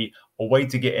to be a way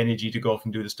to get energy to go off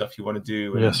and do the stuff you want to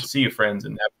do and see your friends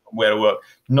and have where to work.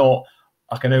 Not,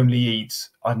 I can only eat,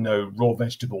 I don't know, raw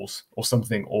vegetables or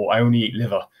something, or I only eat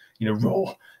liver, you know,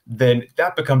 raw. Then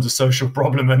that becomes a social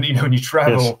problem. And, you know, when you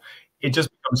travel, it just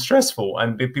becomes stressful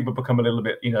and people become a little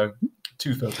bit, you know,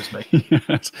 too focused, maybe.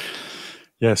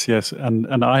 Yes.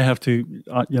 And I have to,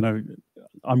 you know,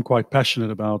 I'm quite passionate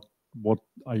about what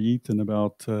I eat and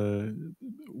about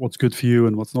what's good for you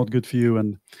and what's not good for you.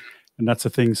 And that's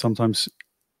the thing. Sometimes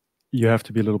you have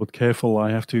to be a little bit careful. I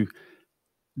have to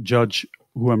judge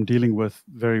who I'm dealing with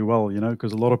very well, you know,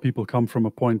 because a lot of people come from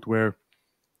a point where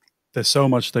there's so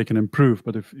much they can improve.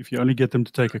 But if you only get them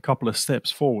to take a couple of steps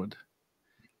forward,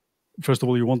 first of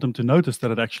all, you want them to notice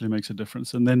that it actually makes a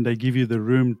difference. And then they give you the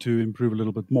room to improve a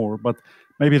little bit more. But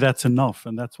maybe that's enough.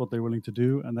 And that's what they're willing to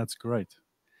do. And that's great.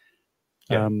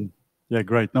 Yeah,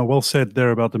 great. No, well said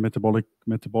there about the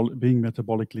being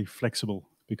metabolically flexible,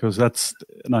 because that's,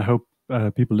 and I hope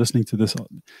people listening to this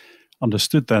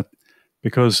understood that,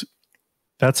 because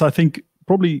that's, I think,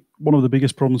 probably one of the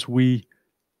biggest problems we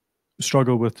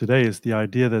struggle with today is the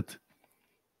idea that,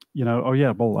 you know, oh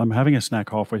yeah, well, I'm having a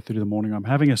snack halfway through the morning, I'm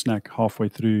having a snack halfway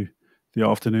through the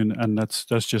afternoon, and that's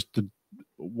just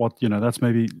that's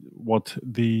maybe what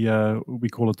the we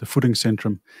call it the fooding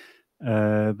syndrome.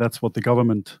 That's what the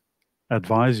government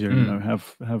advise you, you know,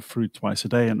 have fruit twice a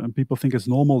day. And people think it's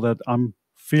normal that I'm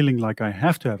feeling like I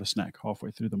have to have a snack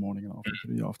halfway through the morning and halfway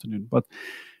through the afternoon. But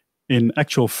in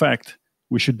actual fact,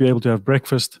 we should be able to have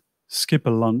breakfast, skip a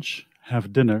lunch,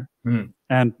 have dinner,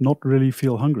 and not really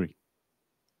feel hungry.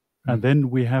 And then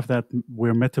we have that,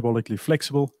 we're metabolically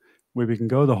flexible, where we can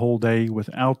go the whole day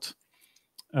without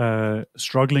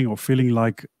struggling or feeling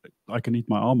like I can eat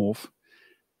my arm off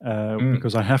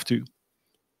because I have to,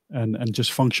 and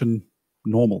just function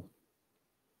normal.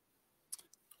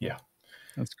 Yeah,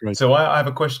 that's great. So I have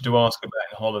a question to ask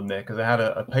about in Holland there, because I had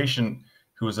a patient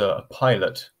who was a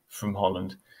pilot from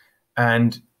Holland,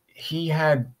 and he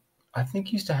had, I think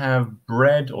he used to have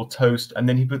bread or toast, and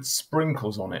then he put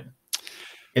sprinkles on it.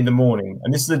 in the morning.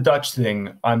 And this is a Dutch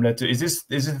thing. I'm led to. Is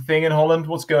this a thing in Holland?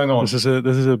 What's going on? This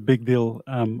is a big deal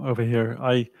over here.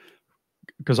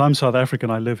 Because I'm South African,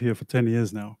 I live here for 10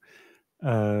 years now,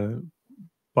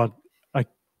 but I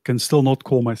can still not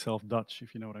call myself Dutch,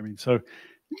 if you know what I mean. So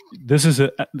this is an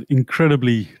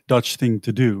incredibly Dutch thing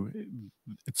to do.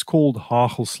 It's called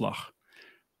hagelslag,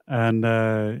 and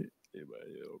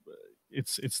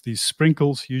it's these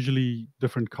sprinkles, usually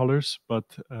different colors, but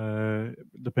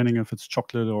depending if it's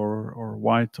chocolate or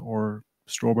white or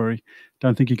strawberry,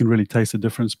 don't think you can really taste the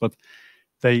difference. But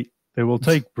they will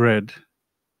take bread,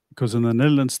 because in the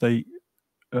Netherlands they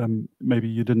maybe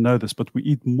you didn't know this, but we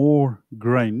eat more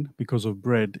grain because of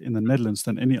bread in the Netherlands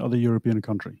than any other European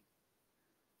country.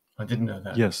 I didn't know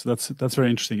that. Yes, that's very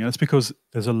interesting, and it's because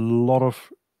there's a lot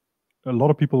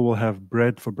of people will have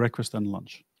bread for breakfast and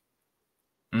lunch.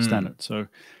 Standard. So a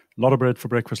lot of bread for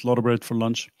breakfast, a lot of bread for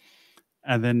lunch,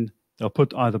 and then they'll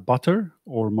put either butter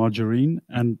or margarine,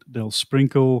 and they'll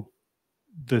sprinkle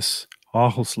this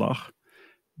hagelslag,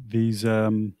 these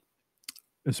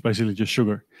it's basically just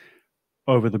sugar,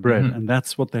 over the bread, and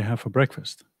that's what they have for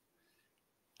breakfast.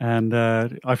 And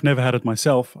I've never had it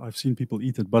myself. I've seen people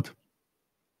eat it, but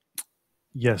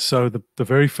yes. So the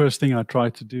very first thing I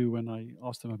tried to do when I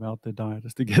asked them about their diet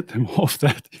is to get them off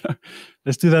that.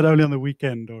 Let's do that only on the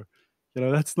weekend, or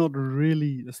that's not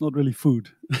really food.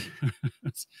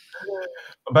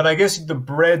 But I guess the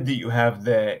bread that you have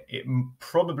there, it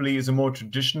probably is a more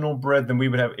traditional bread than we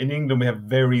would have in England. We have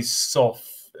very soft,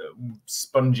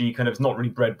 spongy kind of. It's not really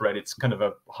bread. It's kind of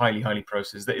a highly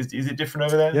processed. Is it different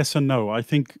over there? Yes and no. I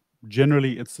think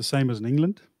generally it's the same as in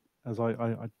England. As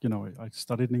I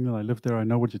studied in England, I lived there, I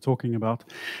know what you're talking about.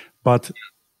 But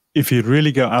if you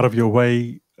really go out of your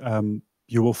way,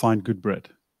 you will find good bread.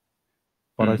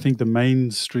 But I think the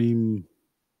mainstream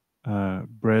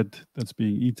bread that's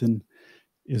being eaten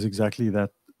is exactly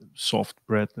that soft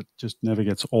bread that just never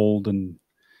gets old and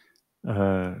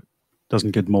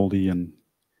doesn't get moldy. And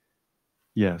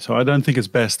yeah, so I don't think it's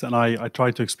best. And I try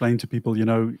to explain to people,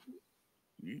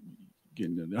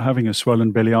 having a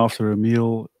swollen belly after a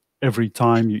meal every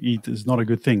time you eat is not a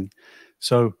good thing.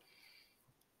 So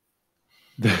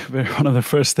one of the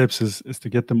first steps is to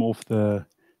get them off that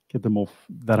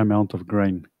amount of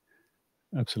grain.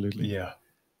 Absolutely. Yeah.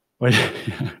 Well,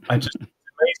 It's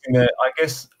amazing that I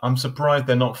guess I'm surprised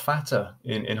they're not fatter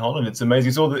in Holland. It's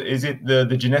amazing. Is it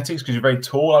the genetics? Because you're very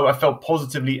tall. I felt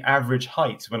positively average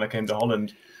height when I came to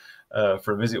Holland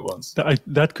for a visit once.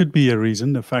 That could be a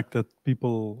reason. The fact that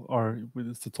people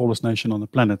it's the tallest nation on the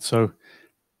planet. So.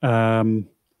 And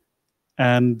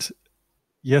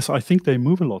yes, I think they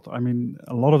move a lot. I mean,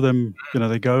 a lot of them,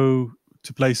 they go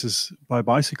to places by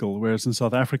bicycle, whereas in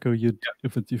South Africa, if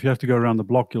you have to go around the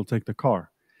block, you'll take the car.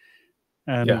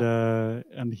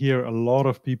 And here, a lot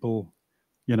of people,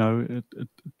 it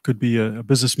could be a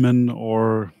businessman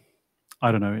or,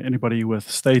 I don't know, anybody with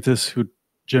status who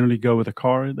generally go with a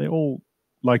car. They all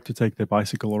like to take their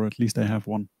bicycle, or at least they have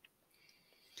one.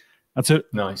 That's it.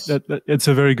 Nice. It's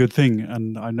a very good thing,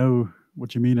 and I know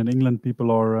what you mean. In England,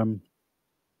 people are a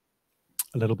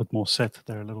little bit more set.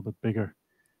 They're a little bit bigger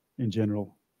in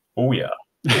general. Oh yeah.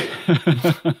 I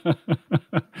think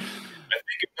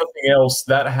if nothing else,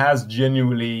 that has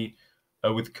genuinely,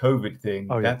 with COVID thing,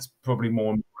 that's probably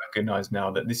more recognized now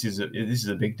that this is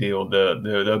a big deal.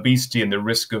 The obesity and the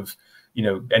risk of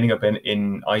ending up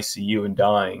in ICU and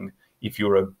dying if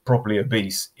you're properly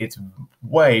obese, it's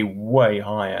way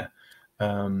higher.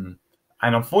 And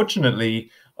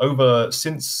unfortunately,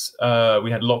 since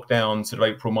we had lockdown sort of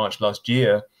April, March last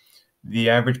year,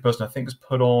 the average person, I think, has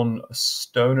put on 1.5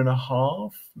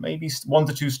 stones, maybe 1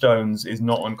 to 2 stones is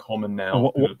not uncommon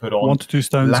now. Put on 1 to 2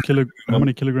 stones, how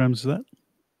many kilograms is that?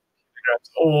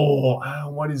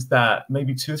 What is that?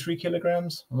 Maybe 2 or 3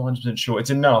 kilograms? I'm not 100% sure.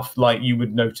 It's enough, like you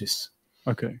would notice.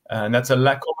 Okay. And that's a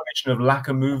combination of lack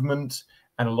of movement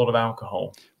and a lot of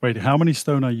alcohol. Wait, how many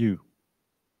stone are you?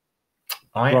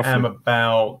 I am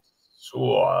about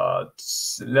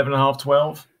 11.5,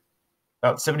 12.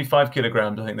 About 75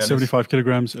 kilograms, I think that 75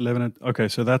 kilograms, 11. Okay,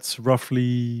 so that's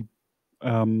roughly,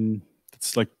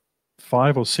 it's like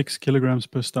 5 or 6 kilograms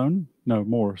per stone. No,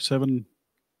 more, 7.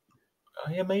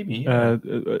 Yeah, maybe. Yeah.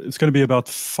 It's going to be about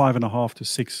 5.5 to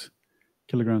 6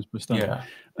 kilograms per stone. Yeah.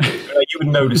 You would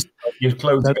notice your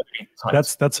clothes are going to be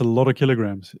tight. That's a lot of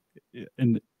kilograms.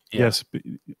 And yes,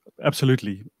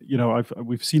 absolutely.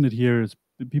 We've seen it here.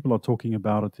 People are talking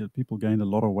about it. People gained a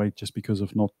lot of weight just because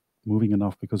of not moving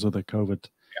enough because of the COVID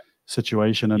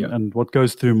situation. And what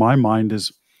goes through my mind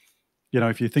is,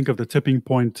 if you think of the tipping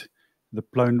point, the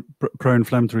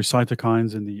pro-inflammatory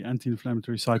cytokines and the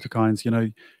anti-inflammatory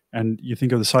cytokines, and you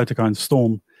think of the cytokine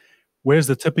storm, Where's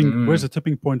the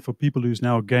tipping point for people who's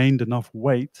now gained enough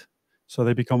weight so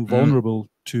they become vulnerable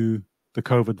to the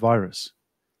COVID virus?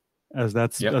 As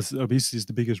as obesity is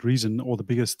the biggest reason or the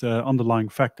biggest underlying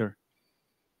factor.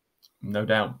 No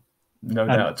doubt. No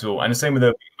doubt at all. And the same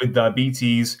with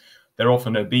diabetes. They're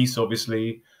often obese,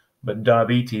 obviously, but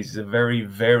diabetes is a very,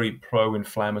 very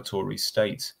pro-inflammatory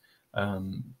state.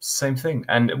 Same thing.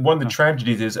 And one of the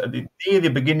tragedies is near the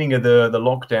beginning of the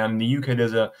lockdown in the UK,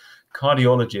 there's a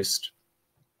cardiologist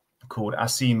called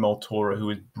Asim Maltora who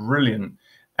is brilliant.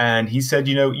 And he said,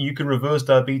 you can reverse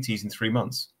diabetes in 3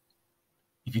 months.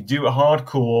 If you do it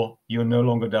hardcore, you're no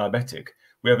longer diabetic.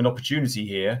 We have an opportunity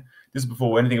here. This is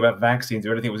before anything about vaccines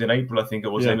or anything. It was in April, I think it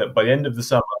was. Yeah. By the end of the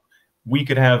summer, we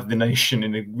could have the nation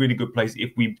in a really good place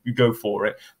if we go for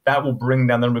it. That will bring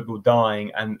down the number of people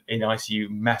dying and in ICU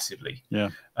massively. Yeah.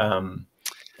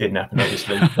 Didn't happen,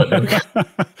 obviously. But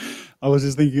I was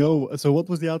just thinking, so what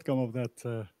was the outcome of that?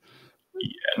 Yeah,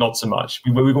 not so much.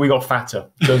 We got fatter.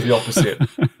 So the opposite.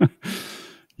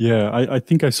 Yeah, I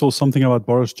think I saw something about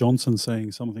Boris Johnson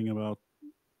saying something about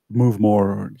move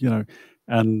more,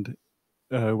 and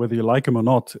whether you like him or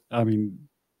not, I mean,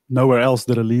 nowhere else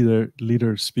did a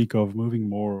leader speak of moving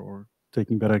more or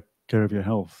taking better care of your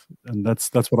health, and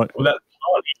that's what I. Well,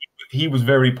 he was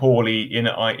very poorly in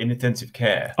intensive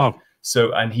care. Oh,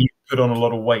 and he put on a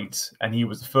lot of weight, and he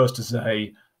was the first to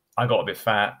say, "I got a bit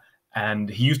fat," and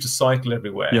he used to cycle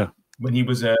everywhere. Yeah. When he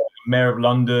was mayor of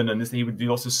London, and he would do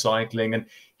lots of cycling, and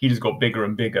he just got bigger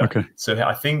and bigger. Okay. So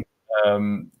I think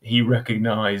he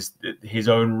recognized his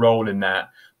own role in that.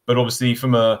 But obviously,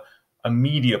 from a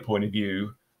media point of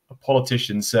view, a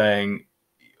politician saying,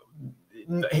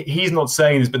 he's not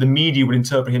saying this, but the media would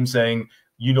interpret him saying,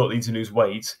 you don't need to lose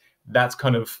weight. That's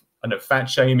kind of fat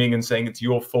shaming and saying it's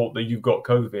your fault that you've got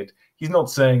COVID. He's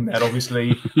not saying that,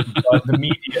 obviously, but the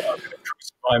media are going to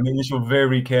crucify him. Unless you're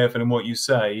very careful in what you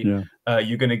say,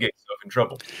 you're going to get yourself in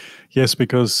trouble. Yes,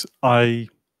 because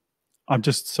I'm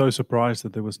just so surprised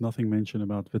that there was nothing mentioned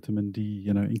about vitamin D,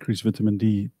 increase vitamin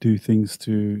D, do things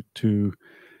to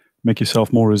make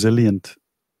yourself more resilient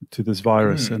to this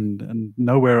virus. And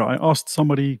nowhere. I asked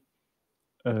somebody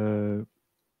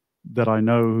that I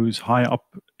know who's high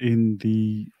up in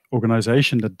the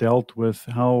organization that dealt with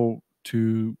how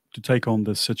to take on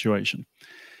this situation.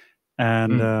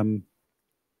 And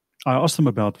I asked him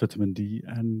about vitamin D,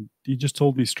 and he just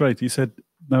told me straight. He said,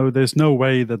 no, there's no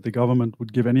way that the government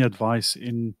would give any advice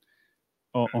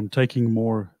on taking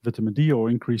more vitamin D or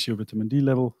increase your vitamin D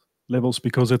levels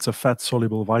because it's a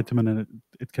fat-soluble vitamin and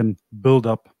it can build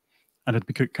up and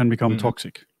it can become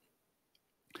toxic.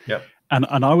 Yeah.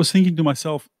 And I was thinking to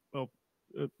myself, well,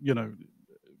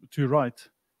 too right.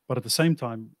 But at the same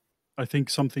time, I think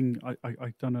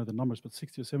I don't know the numbers, but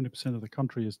 60 or 70% of the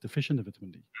country is deficient in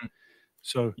vitamin D.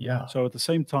 So at the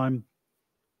same time,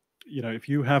 if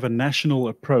you have a national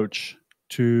approach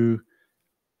to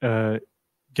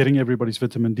getting everybody's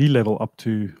vitamin D level up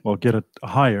to, get it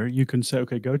higher, you can say,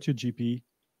 okay, go to your GP.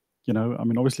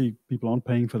 Obviously people aren't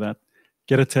paying for that.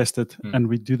 Get it tested, and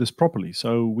we do this properly,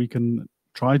 so we can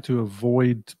try to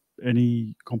avoid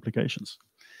any complications.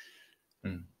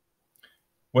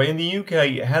 Well, in the UK,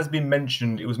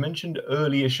 it was mentioned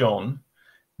early-ish on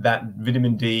that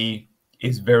vitamin D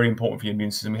is very important for your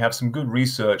immune system. We have some good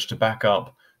research to back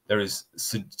up. There is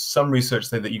some research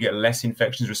say that you get less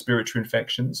infections, respiratory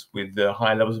infections, with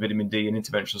high levels of vitamin D and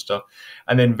interventional stuff.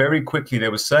 And then very quickly they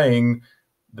were saying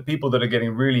the people that are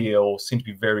getting really ill seem to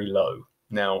be very low.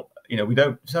 Now, we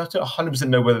don't 100%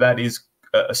 know whether that is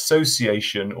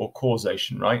association or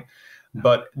causation, right?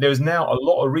 But there's now a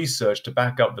lot of research to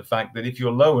back up the fact that if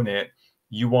you're low in it,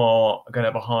 you are going to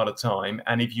have a harder time.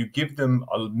 And if you give them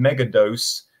a mega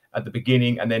dose at the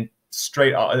beginning and then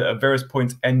straight at various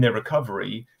points end their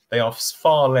recovery, they are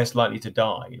far less likely to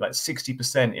die, like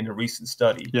 60% in a recent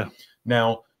study. Yeah.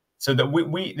 Now, so that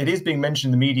it is being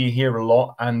mentioned in the media here a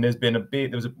lot, and there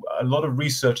was a lot of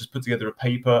researchers put together a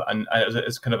paper and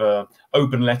as kind of a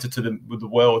open letter to the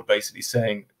world, basically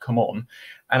saying, come on.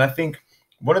 And I think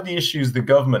one of the issues the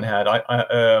government had,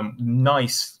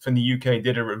 NICE from the UK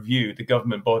did a review, the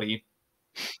government body,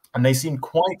 and they seemed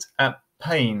quite at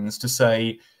pains to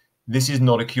say, this is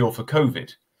not a cure for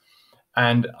COVID.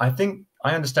 And I think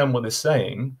I understand what they're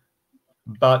saying,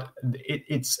 but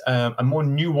it's a more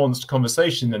nuanced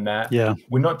conversation than that. Yeah.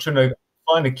 We're not trying to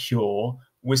find a cure.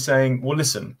 We're saying, well,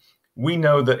 listen, we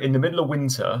know that in the middle of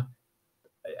winter,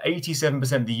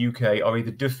 87% of the UK are either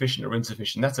deficient or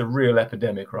insufficient. That's a real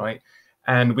epidemic, right?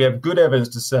 And we have good evidence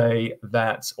to say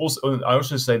that I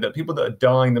also say that people that are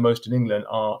dying the most in England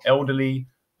are elderly,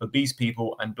 obese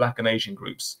people, and Black and Asian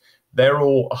groups. They're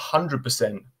all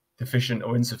 100% deficient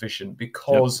or insufficient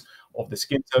because of the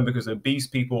skin tone, because obese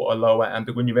people are lower, and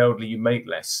when you're elderly, you make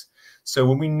less. So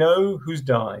when we know who's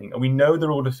dying and we know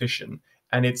they're all deficient,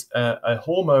 and it's a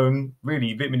hormone,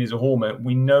 really, vitamin D is a hormone,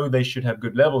 we know they should have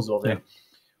good levels of it.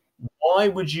 Why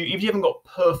would you, if you haven't got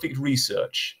perfect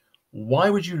research, why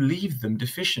would you leave them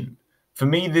deficient? For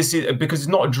me, this is because it's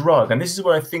not a drug. And this is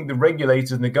where I think the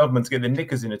regulators and the governments get their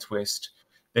knickers in a twist.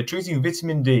 They're treating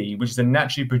vitamin D, which is a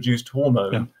naturally produced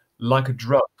hormone, like a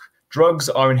drug. Drugs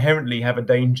are inherently have a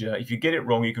danger. If you get it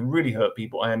wrong, you can really hurt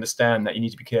people. I understand that. You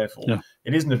need to be careful.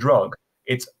 It isn't a drug.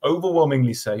 It's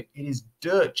overwhelmingly safe. It is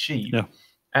dirt cheap.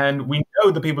 And we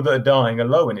know the people that are dying are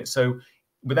low in it. So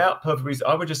without perfect reason,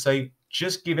 I would just say,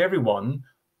 just give everyone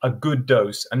a good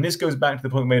dose. And this goes back to the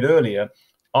point we made earlier.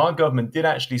 Our government did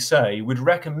actually say we'd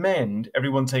recommend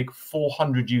everyone take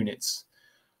 400 units.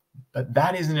 But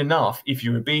that isn't enough. If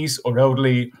you're obese or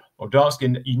elderly or dark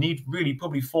skinned, you need really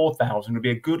probably 4,000 would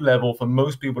be a good level for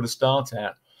most people to start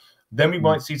at. Then we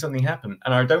might see something happen.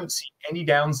 And I don't see any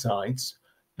downsides.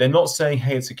 They're not saying,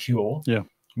 hey, it's a cure.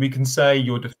 We can say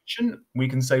you're deficient. We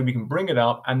can say we can bring it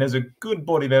up. And there's a good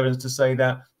body of evidence to say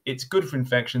that it's good for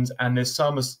infections. And there's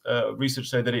some research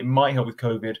say that it might help with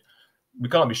COVID. We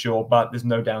can't be sure, but there's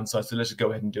no downside. So let's just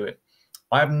go ahead and do it.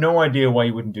 I have no idea why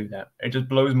you wouldn't do that. It just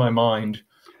blows my mind.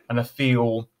 And I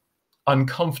feel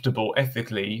uncomfortable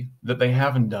ethically that they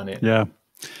haven't done it.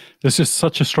 There's just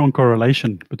such a strong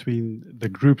correlation between the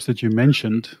groups that you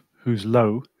mentioned, who's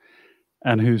low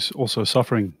and who's also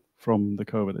suffering from the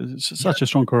COVID. It's such a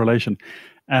strong correlation.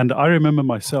 And I remember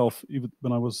myself, even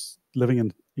when I was living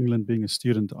in England being a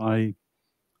student, I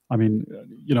mean,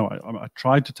 you know, I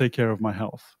tried to take care of my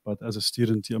health, but as a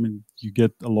student, I mean, you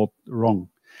get a lot wrong.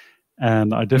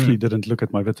 And I definitely didn't look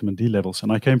at my vitamin D levels.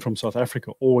 And I came from South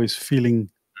Africa always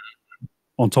feeling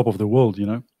on top of the world, you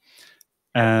know.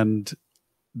 And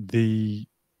the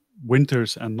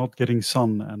winters and not getting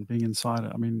sun and being inside,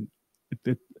 I mean,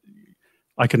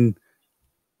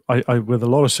 I with a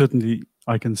lot of certainty,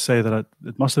 I can say that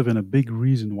it must have been a big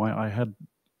reason why I had,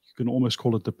 you can almost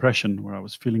call it depression, where I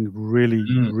was feeling really,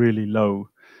 really low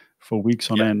for weeks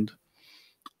on end.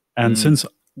 And since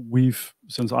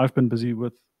I've been busy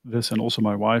with this, and also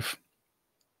my wife,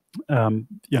 you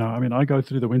know, I mean, I go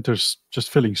through the winters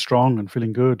just feeling strong and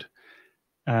feeling good.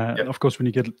 And of course, when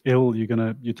you get ill,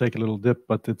 you take a little dip,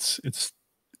 but it's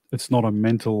not a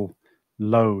mental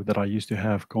low that I used to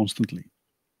have constantly.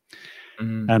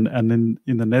 And then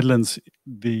in the Netherlands,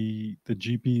 the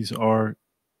GPs are,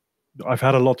 I've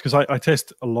had a lot, because I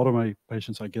test a lot of my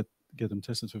patients. I get them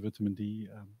tested for vitamin D,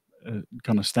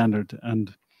 kind of standard,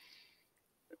 and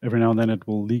every now and then it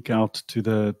will leak out to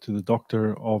the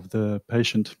doctor of the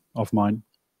patient of mine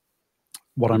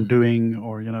what I'm doing,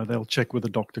 or, you know, they'll check with the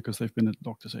doctor because they've been at the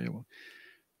doctor, say, well,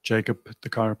 Jacob, the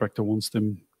chiropractor, wants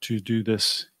them to do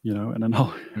this, you know, and then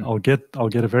I'll get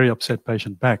a very upset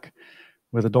patient back,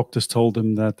 where the doctors told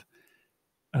them that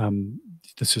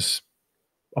this is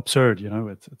absurd, you know,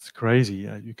 it's crazy.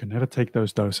 You can never take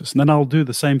those doses. And then I'll do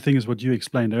the same thing as what you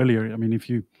explained earlier. I mean, if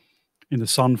you in the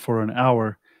sun for an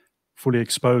hour, fully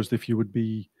exposed, if you would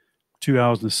be 2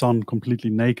 hours in the sun completely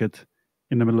naked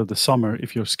in the middle of the summer,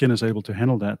 if your skin is able to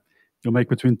handle that, you'll make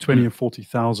between 20 and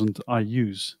 40,000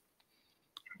 IUs.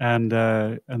 And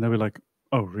they were like,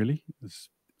 oh, really?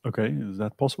 Okay, is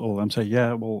that possible? I'm saying,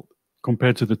 yeah, well,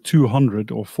 compared to the 200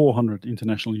 or 400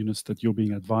 international units that you're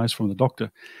being advised from the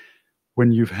doctor,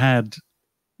 when you've had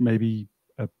maybe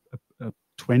a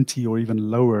 20 or even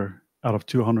lower out of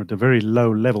 200, a very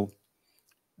low level.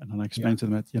 And then I explained to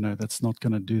them that, you know, that's not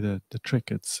going to do the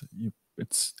trick. It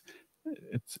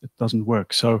doesn't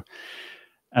work. So,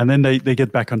 and then they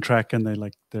get back on track, and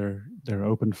they're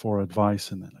open for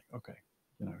advice, and they're like, okay,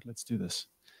 you know, let's do this.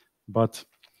 But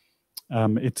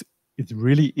it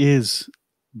really is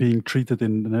being treated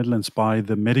in the Netherlands by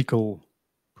the medical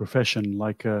profession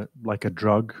like a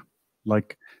drug,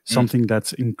 like something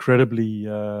that's incredibly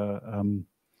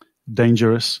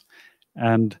dangerous.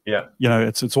 And you know,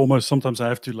 it's almost, sometimes I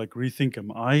have to like rethink,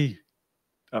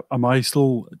 am I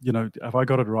still, you know, have I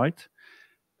got it right?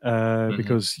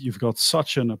 Because you've got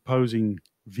such an opposing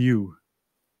view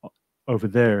over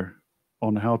there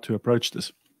on how to approach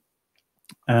this.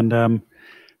 And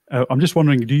I'm just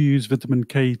wondering, do you use vitamin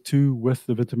K2 with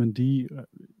the vitamin D?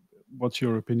 What's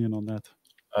your opinion on that?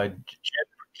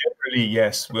 Generally,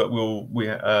 yes. We'll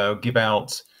give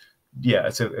out,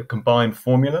 it's a combined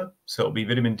formula. So it'll be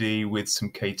vitamin D with some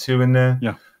K2 in there.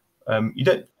 You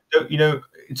don't, you know,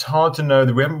 it's hard to know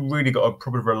that we haven't really got a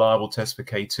proper reliable test for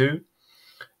K2.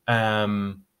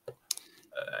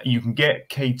 you can get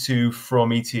K2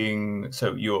 from eating,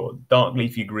 so your dark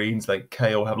leafy greens like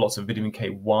kale have lots of vitamin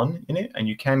K1 in it, and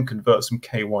you can convert some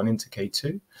K1 into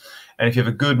K2. And if you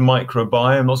have a good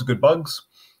microbiome, lots of good bugs,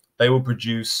 they will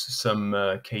produce some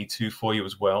K2 for you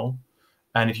as well.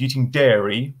 And if you're eating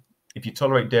dairy, if you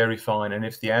tolerate dairy, fine. And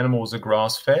if the animals are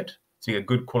grass-fed, so you get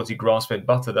good quality grass-fed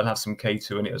butter, they'll have some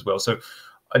K2 in it as well. So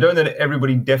I don't know that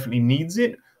everybody definitely needs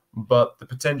it, but the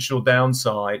potential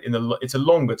downside, it's a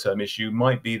longer-term issue,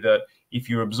 might be that if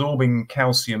you're absorbing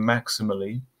calcium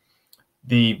maximally,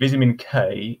 the vitamin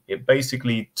K, it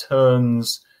basically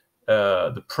turns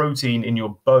the protein in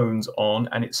your bones on,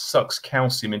 and it sucks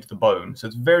calcium into the bone. So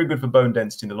it's very good for bone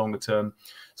density in the longer term.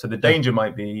 So the danger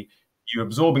might be you're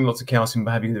absorbing lots of calcium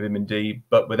by having the vitamin D,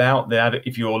 but without that,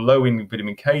 if you're low in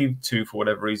vitamin K2 for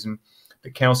whatever reason,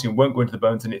 the calcium won't go into the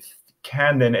bones, and it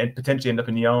can then potentially end up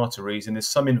in the arteries. And there's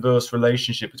some inverse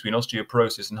relationship between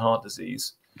osteoporosis and heart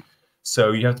disease.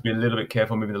 So you have to be a little bit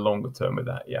careful maybe in the longer term with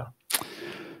that. Yeah.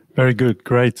 Very good.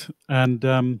 Great. And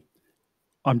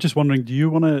I'm just wondering, do you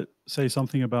want to say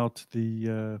something about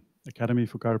the Academy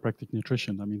for Chiropractic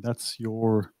Nutrition? I mean, that's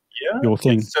your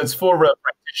thing. So it's for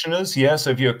practitioners. Yeah. So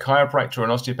if you're a chiropractor,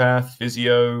 an osteopath,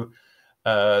 physio,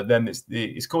 then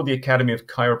it's called the Academy of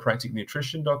Chiropractic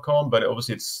Nutrition.com. But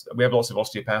obviously we have lots of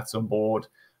osteopaths on board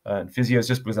and physios,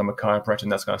 just because I'm a chiropractor,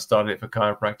 and that's kind of started it for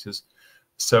chiropractors.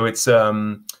 So it's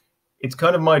kind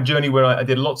of my journey where I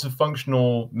did lots of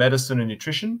functional medicine and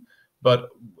nutrition, but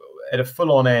at a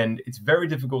full-on end, it's very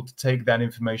difficult to take that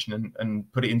information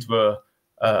and put it into a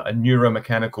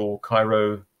neuromechanical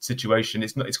chiro situation.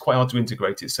 It's quite hard to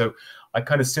integrate it. So I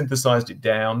kind of synthesized it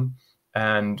down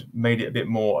and made it a bit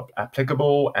more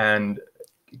applicable. And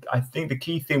I think the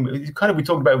key thing, we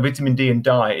talked about vitamin D and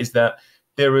diet, is that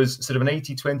there is sort of an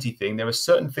 80-20 thing. There are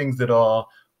certain things that are,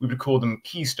 we would call them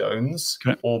keystones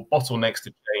or bottlenecks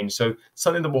to change. So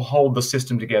something that will hold the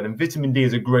system together. And vitamin D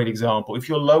is a great example. If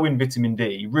you're low in vitamin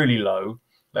D, really low,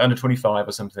 like under 25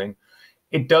 or something,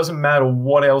 it doesn't matter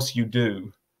what else you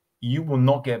do, you will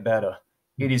not get better.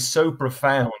 It is so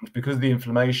profound because of the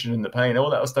inflammation and the pain, all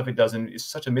that other stuff it does, and it's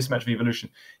such a mismatch of evolution.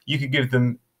 You could give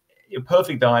them a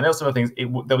perfect diet and all other things,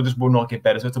 they just will not get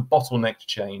better. So it's a bottleneck to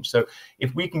change. So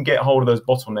if we can get hold of those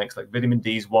bottlenecks, like vitamin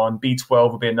D is one,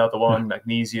 B12 will be another one,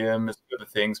 magnesium, other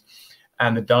things,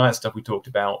 and the diet stuff we talked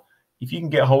about, if you can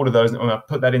get hold of those and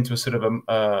put that into a sort of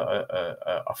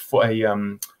a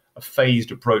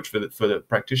phased approach for the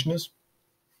practitioners,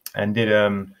 and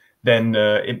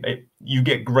you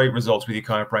get great results with your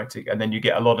chiropractic, and then you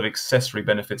get a lot of accessory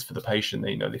benefits for the patient.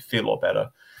 They feel a lot better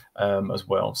as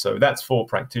well. So that's for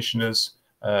practitioners.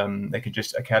 They can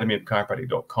just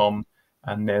academyofchiropractic.com,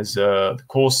 and there's the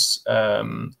course. I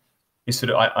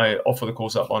offer the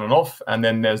course up on and off, and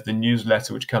then there's the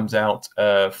newsletter which comes out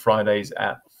Fridays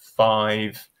at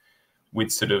 5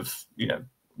 with sort of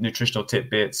nutritional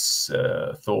tidbits,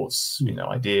 thoughts,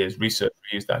 ideas, research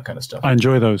reviews, that kind of stuff. I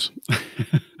enjoy those.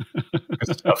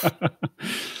 Good stuff.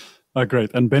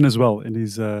 Great. And Ben as well in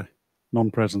his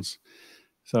non-presence.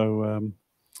 So,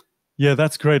 yeah,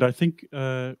 that's great. I think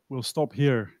we'll stop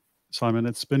here, Simon.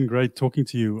 It's been great talking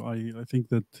to you. I think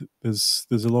that there's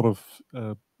a lot of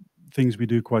things we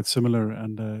do quite similar,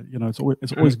 and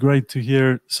it's always great to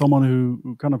hear someone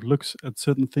who kind of looks at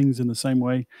certain things in the same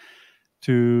way,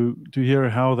 to hear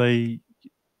how they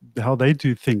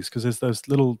do things, because there's those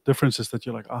little differences that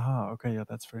you're like, aha, okay, yeah,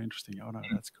 that's very interesting. Oh no,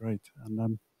 that's great.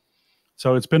 And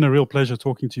so it's been a real pleasure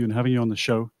talking to you and having you on the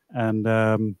show. And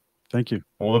thank you.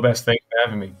 All the best. Thanks for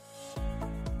having me.